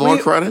yourself more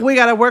credit? We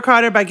got to work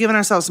harder by giving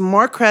ourselves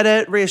more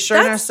credit,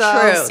 reassuring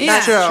ourselves. True.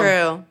 That's That's true.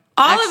 true.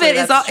 All of it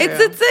is all. true.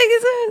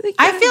 It's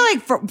I feel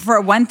like for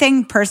one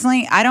thing,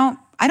 personally, I don't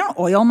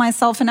oil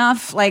myself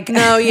enough. Like,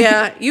 No,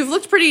 yeah. You've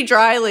looked pretty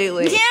dry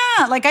lately.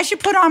 yeah, like I should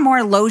put on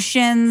more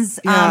lotions.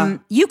 Yeah.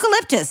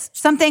 Eucalyptus,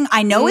 something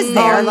I know is I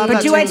there, love but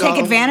that do I tingle.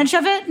 take advantage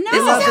of it? No.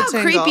 This love is the how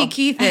tingle. creepy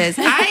Keith is.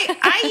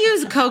 I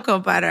use cocoa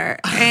butter,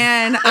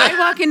 and I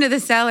walk into the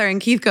cellar,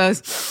 and Keith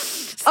goes,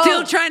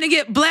 "Still trying to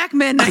get black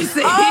men." I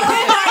see.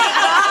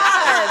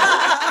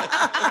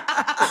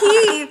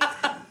 Keith.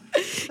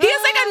 He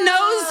has like a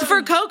nose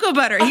for cocoa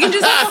butter. He can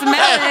just smell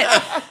it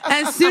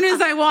as soon as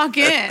I walk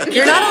in.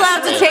 You're not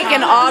allowed to take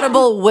an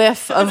audible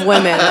whiff of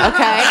women,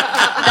 okay?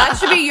 That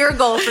should be your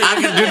goal for you. I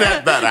can do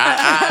that better.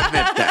 I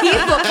admit that.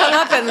 Keith will come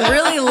up and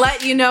really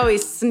let you know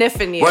he's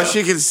sniffing you. Well,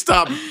 she can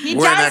stop wearing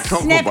that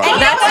cocoa sniff. butter.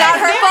 And That's not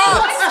her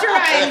fault.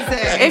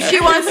 Moisturizing. If she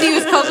wants to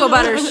use cocoa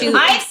butter, she...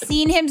 I've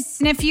seen him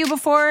sniff you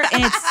before,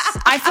 and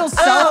I feel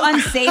so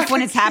unsafe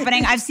when it's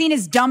happening. I've seen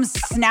his dumb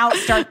snout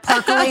start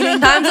percolating.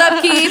 Time's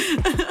up, Keith.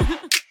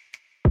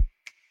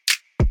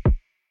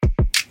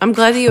 I'm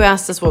glad that you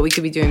asked us what we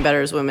could be doing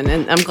better as women,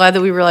 and I'm glad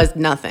that we realized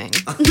nothing.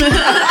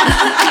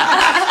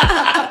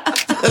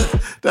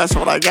 That's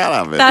what I got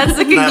out of it. That's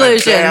the Not a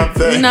damn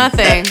conclusion. thing.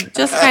 Nothing.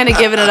 Just kind of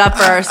giving it up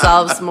for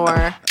ourselves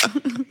more.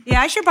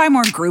 Yeah, I should buy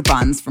more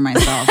Groupons for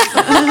myself.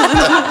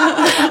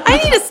 I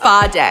need a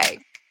spa day.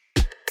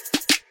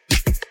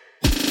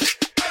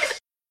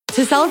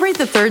 To celebrate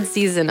the 3rd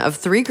season of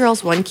 3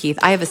 Girls, 1 Keith,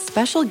 I have a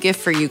special gift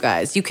for you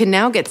guys. You can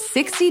now get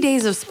 60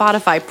 days of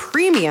Spotify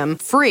Premium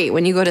free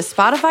when you go to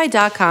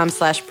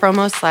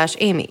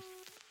spotify.com/promo/Amy.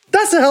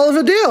 That's a hell of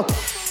a deal.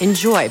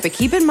 Enjoy, but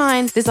keep in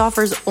mind, this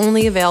offer is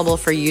only available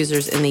for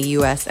users in the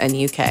US and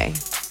UK.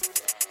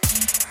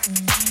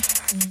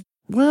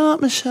 Well,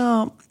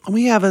 Michelle,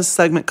 we have a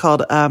segment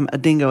called A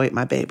Dingo Ate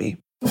My Baby.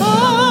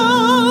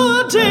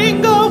 A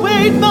dingo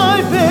ate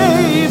my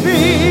baby.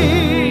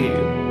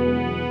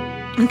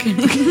 Okay.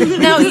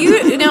 Now,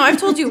 I've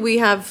told you we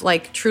have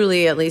like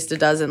truly at least a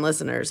dozen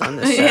listeners on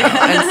this show.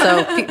 And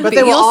so, But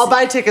they will all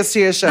buy tickets to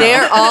your show.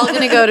 They're all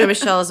going to go to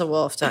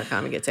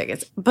michellesawolf.com and get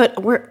tickets.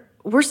 But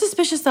we're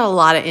suspicious that a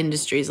lot of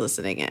industries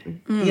listening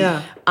in.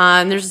 Yeah.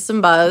 And there's some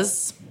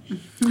buzz.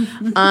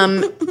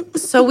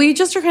 So we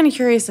just are kind of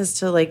curious as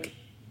to like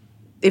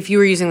if you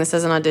were using this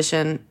as an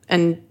audition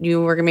and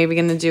you were maybe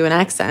going to do an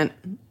accent.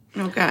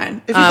 Oh,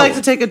 God. If you'd like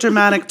to take a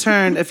dramatic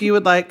turn, if you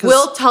would like... 'cause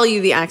We'll tell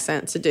you the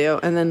accent to do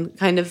and then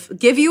kind of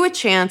give you a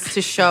chance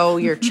to show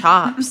your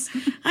chops.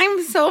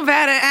 I'm so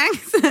bad at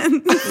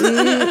accents.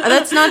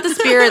 That's not the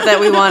spirit that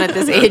we want at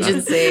this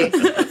agency.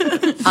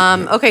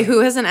 Okay, who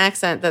has an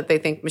accent that they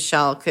think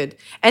Michelle could...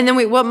 And then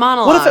what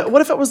monologue?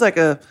 What if it was like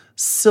a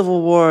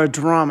Civil War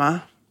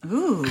drama?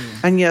 Ooh.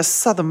 And you're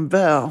Southern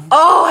Belle.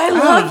 Oh, I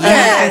love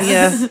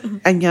this.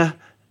 And you're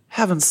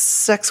having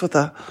sex with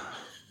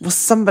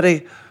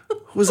somebody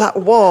who's at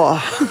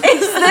war. Is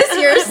this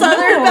your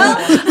Southern Belle?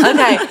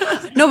 Okay.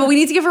 No, but we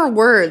need to give her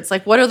words.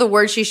 Like, what are the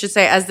words she should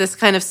say as this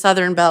kind of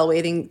Southern Belle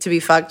waiting to be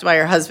fucked by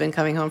her husband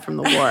coming home from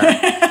the war?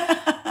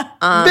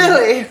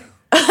 Billy,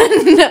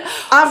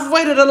 I've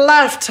waited a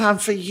lifetime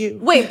for you.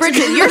 Wait,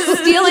 Bridget, you're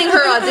stealing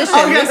her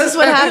audition. This is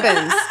what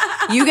happens.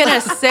 You get a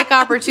sick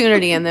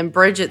opportunity, and then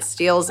Bridget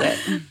steals it.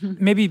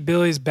 Maybe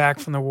Billy's back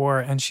from the war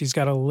and she's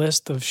got a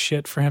list of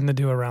shit for him to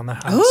do around the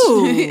house.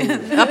 Ooh,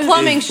 a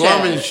plumbing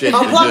shit.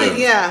 Plumbing,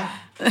 yeah.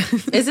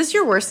 Is this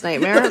your worst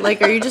nightmare?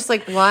 Like, are you just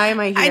like, why am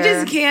I here? I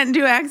just can't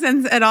do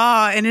accents at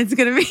all, and it's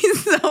going to be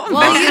so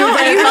Well, bad. you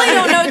really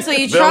don't know until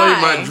you try.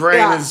 Billy, my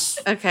drain is...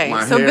 Okay,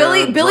 my so hair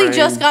Billy drain.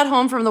 just got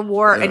home from the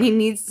war, and he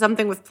needs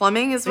something with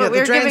plumbing. Is what the we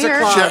were drains giving are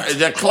her. clogged.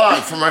 They're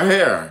clogged from her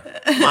hair.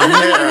 My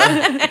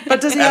hair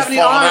But does he has have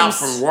any fallen out arms?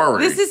 from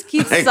worry. This is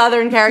Keith's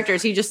Southern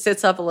characters. He just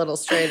sits up a little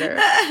straighter.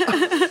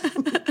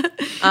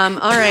 All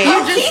right.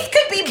 Keith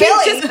could be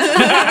Billy.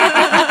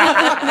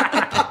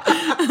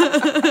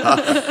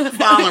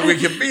 Finally, we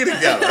can be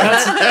together.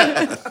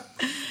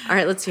 All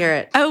right, let's hear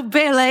it. Oh,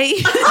 Billy.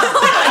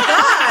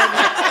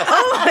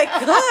 Oh my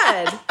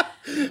god.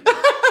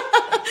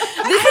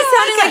 This is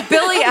sounding like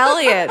Billy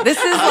Elliot. This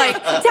is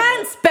like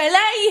dance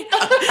Billy.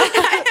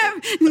 I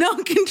have no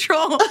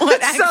control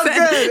what accent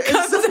good.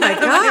 comes It's out of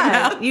my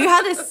mouth. God, you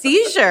had a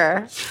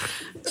seizure.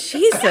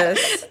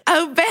 Jesus.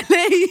 Oh,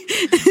 Billy.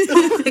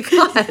 Oh my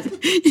god.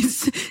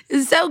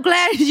 So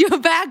glad you're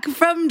back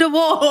from the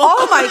war.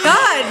 Oh my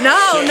god.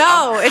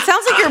 No. It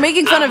sounds like you're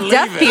making fun of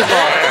deaf people.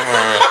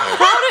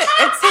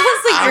 It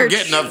sounds like I'm you're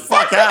getting the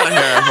fuck out of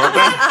here.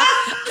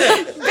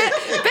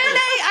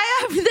 Billy, I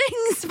have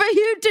things for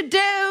you to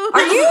do.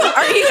 Are you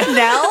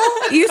Nell?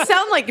 You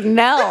sound like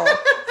Nell.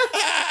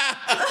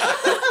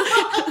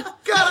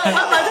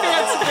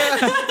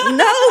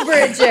 No,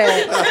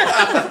 Bridget.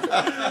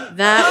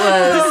 That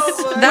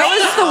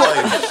was the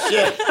worst.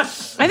 Shit.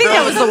 I think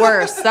that was the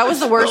worst. That was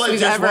the worst Billy we've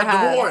just ever went to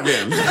had. war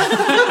then.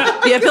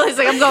 Yeah, Billy's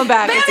like, I'm going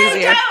back. It's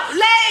easier.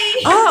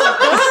 Oh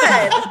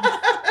god.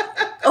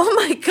 Oh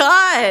my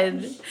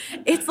god.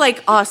 It's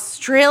like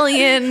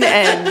Australian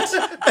and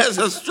That's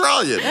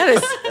Australian.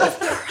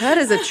 that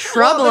is a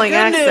troubling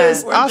Good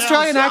accent. news.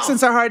 Australian down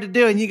accents are hard to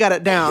do, and you got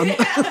it down.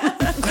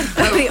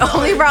 The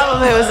only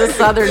problem it was a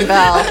Southern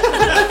Belle.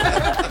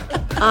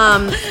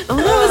 That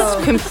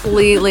was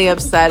completely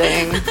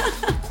upsetting.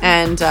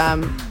 And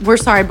we're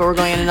sorry, but we're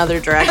going in another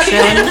direction.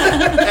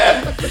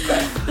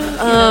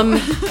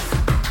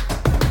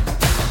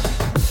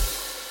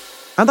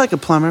 I'd like a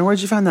plumber. Where'd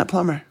you find that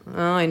plumber? Oh,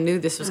 I knew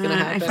this was going to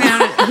I happen.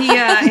 found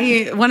it.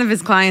 He one of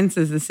his clients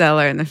is the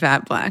seller in the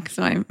Fat Black,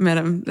 so I met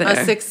him there.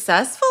 A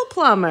successful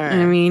plumber.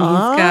 I mean,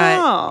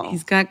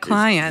 he's got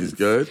clients. He's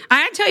good.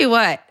 I tell you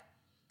what,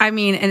 I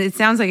mean, and it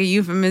sounds like a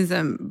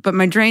euphemism, but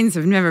my drains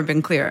have never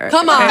been clearer.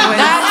 Come on,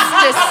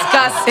 that's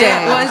disgusting.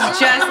 It was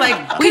just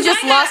like we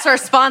just lost our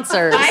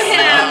sponsors. I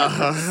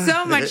have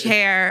so much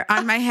hair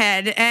on my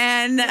head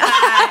and and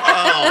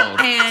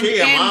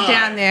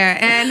down there,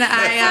 and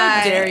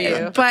How dare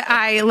you? But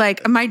I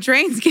like my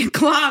drains get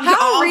clogged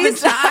all the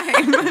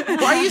time.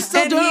 Are you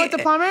still doing it with the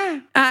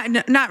plumber?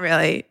 No, not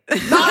really.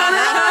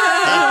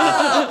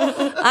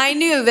 I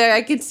knew there.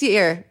 I could see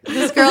her.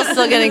 This girl's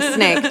still getting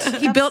snaked.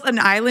 He built an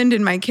island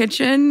in my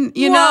kitchen.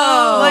 You Whoa.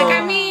 know,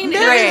 like I mean,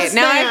 Great.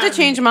 Now I have to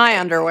change my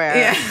underwear.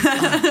 Yeah,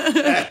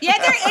 it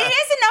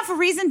is enough a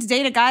reason to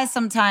date a guy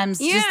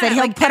sometimes. Yeah, just that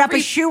he'll like put up a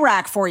shoe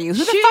rack for you. Who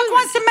the fuck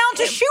wants to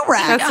mount a shoe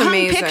rack? That's hung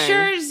amazing.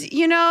 pictures.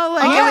 You know,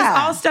 like it Yeah. was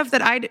all stuff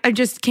that I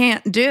just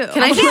can't do.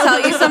 Can I just tell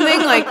you something?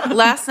 Like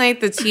last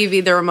night, the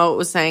TV, the remote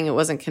was saying it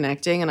wasn't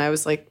connecting, and I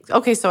was like,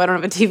 okay, so I don't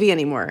have a TV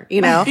anymore,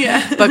 you know?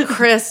 Yeah. But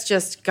Chris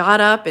just got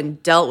up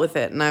and dealt with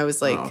it, and I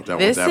was like, dealt with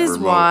this that is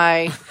remote.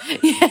 why.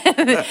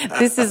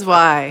 This is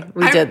why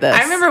we did this.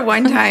 I remember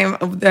one time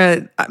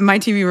my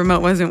TV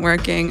remote wasn't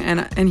working,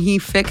 and he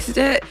fixed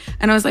it,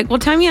 and I was like, "Well,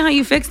 tell me how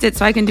you fixed it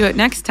so I can do it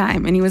next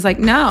time." And he was like,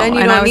 "No." Then you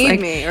and don't I was need like,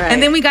 me, right.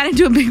 And then we got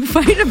into a big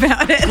fight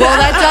about it. Well,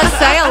 that does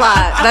say a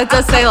lot. That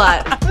does say a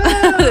lot.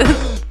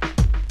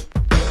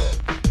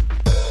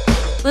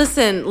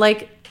 Listen,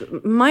 like,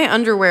 my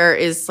underwear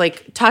is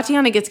like,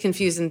 Tatiana gets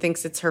confused and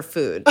thinks it's her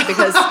food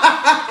because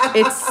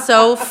it's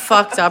so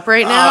fucked up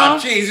right now. Oh,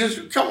 Jesus,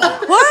 come on.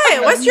 What?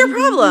 What's your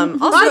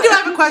problem? Also, I do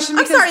have a question.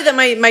 I'm because sorry that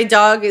my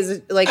dog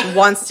is like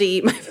wants to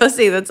eat my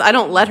pussy. I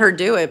don't let her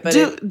do it, but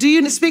Do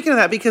you, speaking of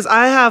that, because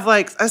I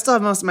still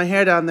have most of my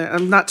hair down there.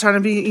 I'm not trying to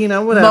be,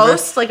 whatever.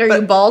 most like, are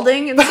you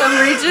balding in some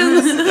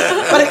regions?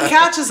 But it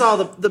catches all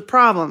the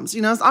problems.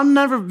 I've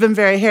never been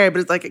very hairy,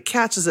 but it's like it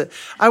catches it.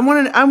 I'm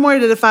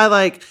worried that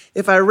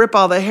if I rip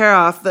all the hair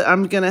off, that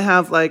I'm gonna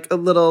have like a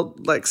little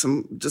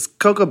some just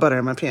cocoa butter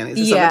in my panties.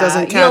 Or something. It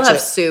doesn't catch you'll have it.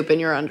 soup in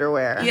your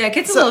underwear. yeah, it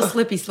gets a little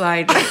slippy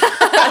slide.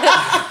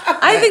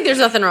 I think there's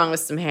nothing wrong with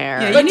some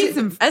hair. Yeah, you need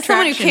some as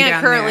someone who traction can't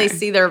down currently there.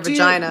 see their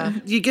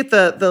vagina. You get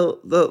the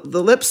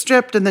lip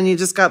stripped, and then you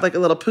just got like a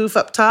little poof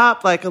up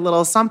top, like a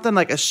little something,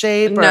 like a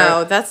shape.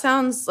 No, that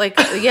sounds like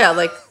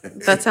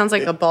that sounds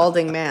like a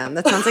balding man.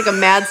 That sounds like a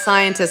mad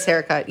scientist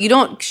haircut. You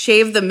don't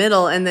shave the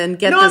middle and then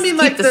keep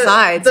the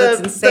sides.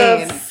 That's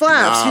insane. The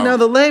flaps, No.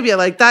 the labia,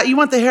 like that. You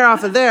want the hair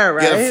off of there,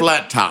 right? Get a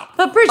flat top.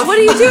 But Bridge, what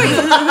are you doing?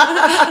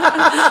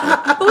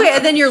 Wait,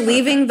 and then you're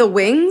leaving the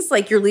wings?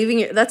 Like you're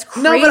leaving that's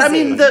crazy. No, but I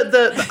mean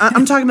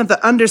I'm talking about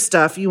the under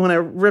stuff. You want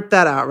to rip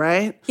that out,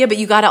 right? yeah, but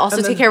you got to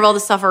also take care of all the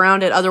stuff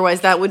around it.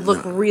 Otherwise, that would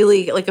look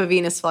really like a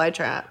Venus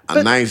flytrap.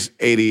 A nice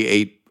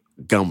 88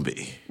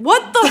 Gumby.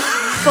 What the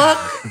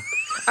fuck?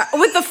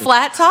 With the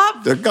flat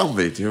top? The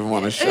Gumby, do you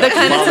want to show? The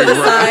kind of to the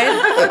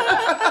side?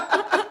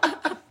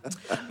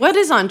 What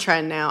is on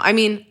trend now? I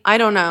mean, I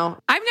don't know.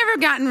 I've never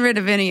gotten rid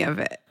of any of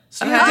it.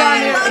 I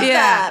love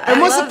that.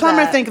 And what's I the love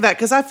plumber that. think of that?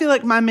 Because I feel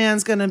like my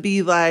man's gonna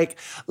be like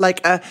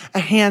a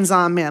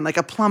hands-on man, like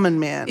a plumbing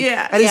man.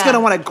 Yeah. And he's Yeah. gonna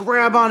want to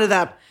grab onto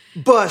that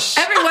bush.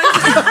 Every once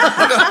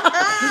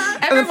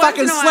and then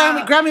fucking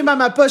grab me by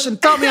my bush and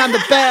throw me on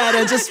the bed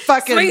and just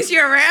fucking swings you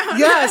around.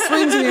 Yeah,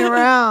 swings me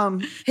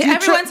around.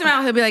 Every once in a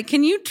while, he'll be like,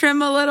 "Can you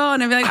trim a little?"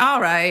 And I'll be like, "All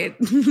right."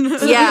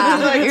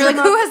 Yeah. You're like,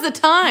 who has the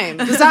time?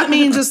 Does that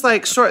mean just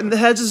like shorten the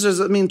hedges, or does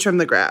it mean trim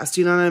the grass?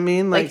 Do you know what I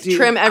mean? Like do you,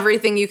 trim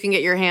everything you can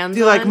get your hands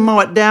Do you on? like mow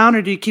it down,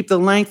 or do you keep the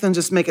length and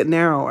just make it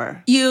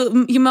narrower?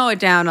 You mow it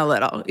down a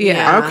little. Yeah.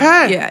 Yeah.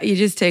 Okay. Yeah. You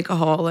just take a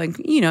whole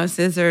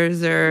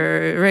scissors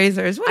or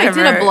razors, I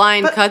whatever. did a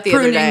blind cut the other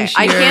pruning day.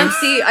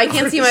 I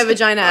can't see my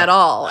vagina at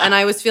all, and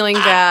I was feeling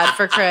bad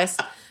for Chris.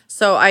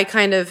 So I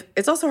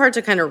it's also hard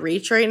to kind of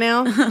reach right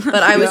now,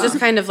 but I was just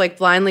kind of like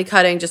blindly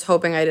cutting, just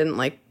hoping I didn't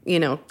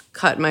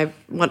cut my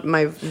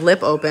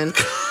lip open.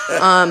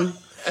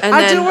 And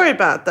I then, do worry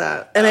about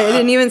that. and I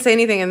didn't even say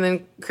anything. And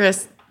then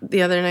Chris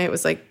the other night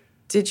was like,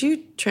 "Did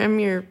you trim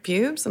your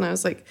pubes?" And I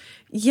was like,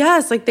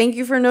 "Yes." Like, thank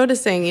you for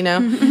noticing.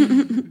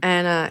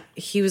 And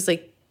he was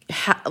like,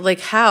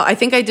 how? I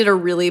think I did a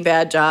really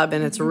bad job,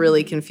 and it's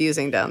really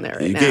confusing down there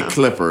right You now. get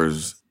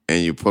clippers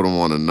and you put them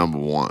on a number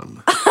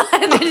one.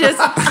 And they just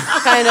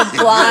kind of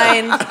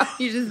blind.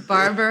 You just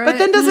barber But it.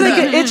 then doesn't it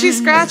get itchy,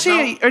 scratchy,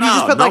 or do you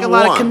just put like a number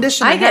lot of one.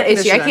 conditioner? I get hair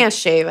itchy. I conditioner? can't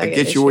shave. I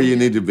Get you where you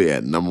need to be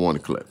at. Number one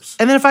clips.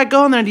 And then if I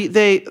go in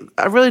there,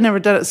 I've really never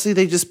done it. See,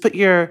 they just put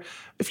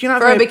if you're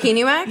not For a very-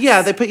 bikini wax?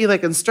 Yeah, they put you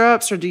like in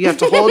stirrups, or do you have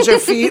to hold your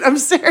feet? I'm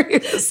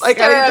serious. Like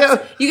how do you do?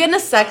 Stirrups. You get in a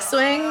sex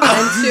swing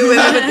and two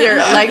women with your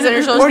legs on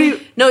your shoulders. Or do you-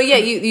 No, yeah,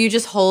 you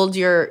just hold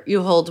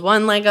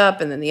one leg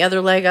up and then the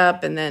other leg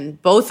up and then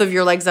both of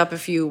your legs up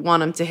if you want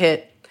them to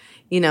hit,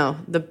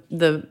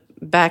 the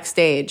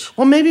backstage.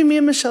 Well, maybe me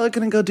and Michelle are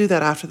going to go do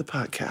that after the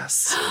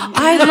podcast.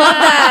 I love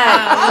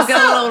that. We'll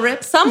get a little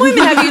rip. Some women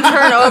have you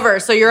turn over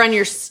so you're on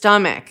your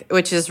stomach,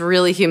 which is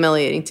really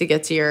humiliating to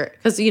get to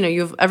because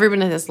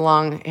everyone has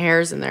long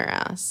hairs in their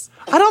ass.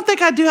 I don't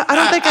think I do. I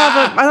don't think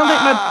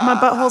my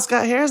butthole's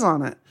got hairs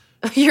on it.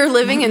 You're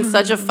living in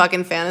such a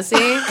fucking fantasy.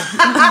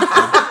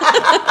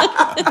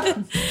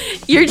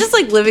 You're just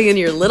like living in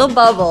your little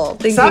bubble.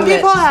 Some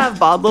people have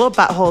bald little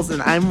buttholes,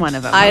 and I'm one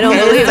of them. I don't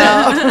believe it.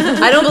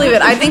 I don't believe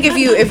it. I think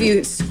if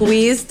you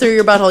squeeze through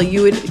your butthole,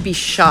 you would be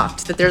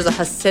shocked that there's a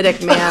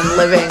Hasidic man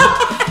living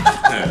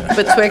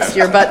betwixt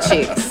your butt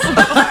cheeks.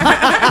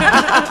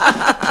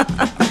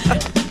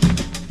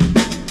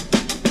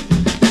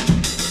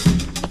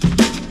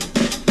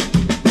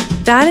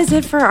 That is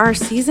it for our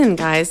season,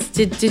 guys.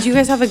 Did you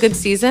guys have a good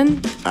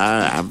season?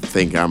 I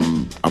think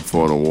I'm up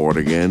for an award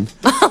again.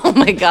 Oh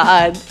my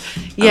God.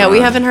 Yeah, we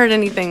haven't heard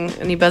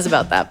any buzz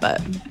about that,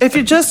 but If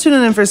you're just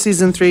tuning in for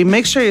season 3,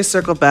 make sure you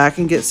circle back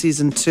and get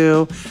season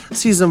 2,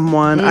 season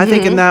 1. I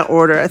think in that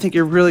order, I think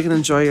you're really going to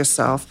enjoy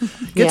yourself.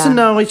 Get to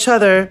know each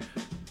other.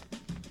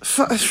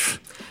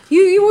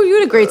 You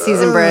had a great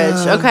season, Bridge,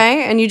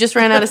 okay? And you just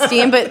ran out of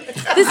steam, but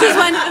this is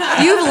when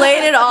you've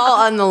laid it all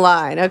on the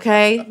line,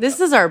 okay? This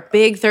is our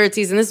big third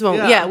season. This is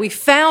when, we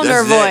found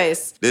our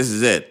voice. This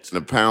is it.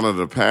 The Pound of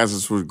the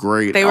Passes was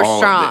great. They were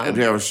strong.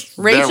 They were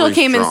Rachel very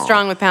came in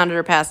strong with Pound of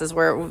her Passes,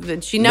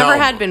 where she never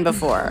had been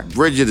before.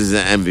 Bridget is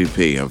an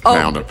MVP of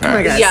Pound of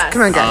Passes. guys. Yes.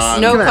 Come on,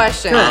 guys. No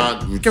question.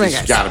 Come on,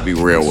 guys. Got to be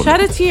real with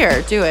Shed it. a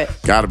tear. Do it.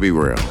 Got to be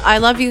real. I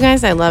love you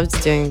guys. I loved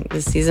doing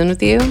this season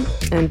with you.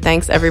 And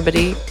thanks,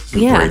 everybody.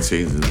 Great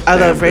season. I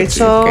love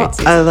Rachel. Great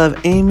season. I love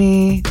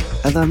Amy.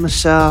 I love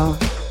Michelle.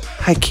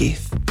 Hi,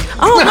 Keith.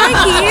 Oh, hi,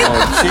 Keith.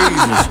 Oh,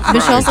 Jesus Christ.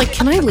 Michelle's like,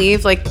 can I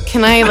leave?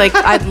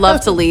 I'd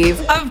love to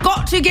leave. I've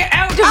got to get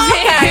out of here.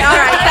 Okay, all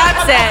right,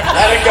 that's it.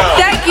 Let it go.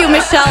 Thank you,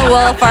 Michelle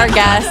Wolf, our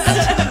guest.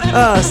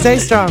 Oh, stay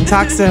strong.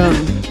 Talk soon.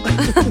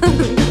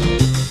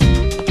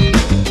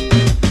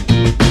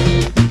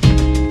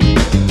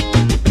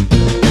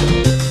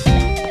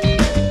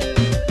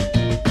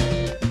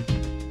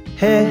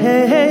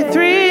 Hey,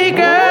 3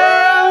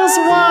 girls,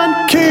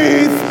 1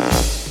 Keith.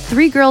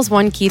 3 Girls,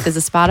 1 Keith is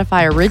a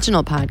Spotify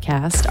original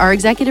podcast. Our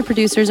executive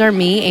producers are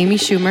me, Amy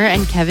Schumer,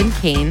 and Kevin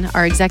Kane.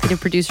 Our executive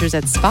producers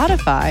at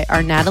Spotify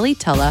are Natalie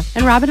Tulla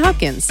and Robin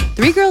Hopkins.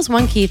 3 Girls,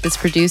 1 Keith is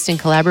produced in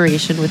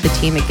collaboration with the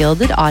team at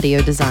Gilded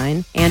Audio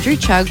Design, Andrew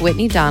Chugg,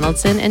 Whitney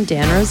Donaldson, and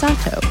Dan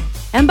Rosato.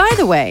 And by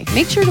the way,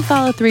 make sure to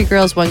follow 3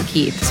 Girls, 1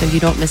 Keith so you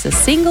don't miss a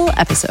single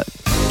episode.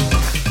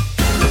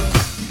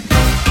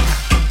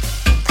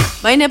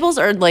 My nipples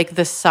are like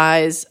the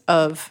size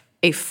of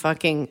a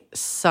fucking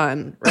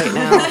sun right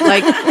now.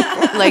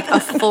 like a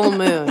full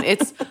moon.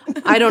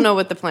 I don't know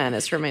what the plan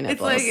is for my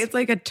nipples. It's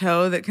like a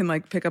toe that can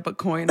like pick up a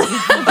coin.